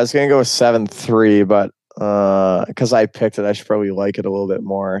 Yeah, I was gonna go with 7.3, but because I picked it, I should probably like it a little bit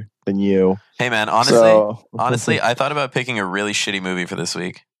more than you. Hey man, honestly, I thought about picking a really shitty movie for this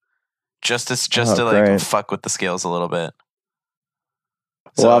week. Just to like fuck with the scales a little bit.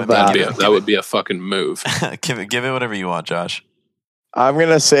 So love that. That would be a fucking move. give it whatever you want, Josh. I'm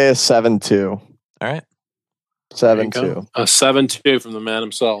gonna say a 7.2. All right. 7.2. A 7.2 from the man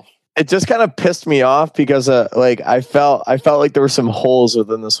himself. It just kind of pissed me off because like I felt like there were some holes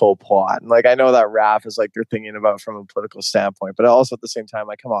within this whole plot. And like I know that Raph is like they're thinking about from a political standpoint, but also at the same time,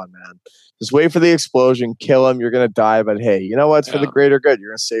 like, come on, man. Just wait for the explosion, kill him, you're gonna die, but hey, you know what? It's for the greater good.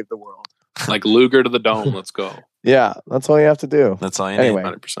 You're gonna save the world. Like Luger to the dome, let's go. Yeah, that's all you have to do. That's all you need.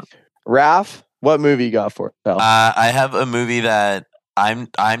 100%. Raph, what movie you got for it? I have a movie that I'm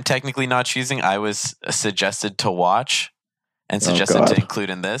technically not choosing. I was suggested to watch and suggested to include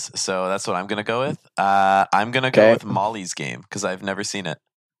in this, so that's what I'm going to go with. I'm going to go with Molly's Game because I've never seen it.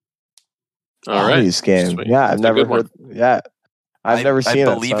 All right, Molly's Game. Sweet. Yeah, I've never heard. Yeah, I've never seen it.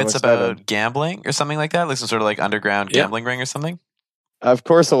 I believe it's about gambling or something like that, like some sort of like underground gambling ring or something. Of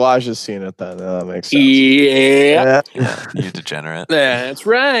course, Elijah's seen it. Then that makes sense. Yeah, you degenerate. That's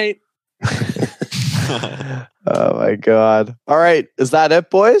right. Oh my God. All right. Is that it,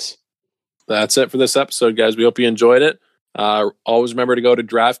 boys? That's it for this episode, guys. We hope you enjoyed it. Always remember to go to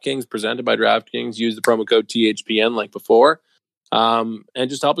DraftKings, presented by DraftKings. Use the promo code THPN like before. And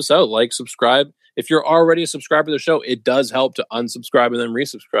just help us out. Like, subscribe. If you're already a subscriber to the show, it does help to unsubscribe and then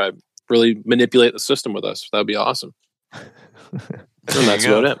resubscribe. Really manipulate the system with us. That would be awesome. And that's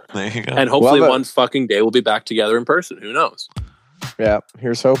about it. There you go. And hopefully one fucking day we'll be back together in person. Who knows? Yeah.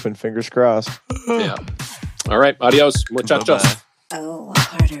 Here's hoping. Fingers crossed. Yeah. All right. Adios. Muchachos. Oh,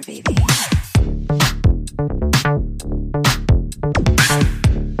 harder, baby.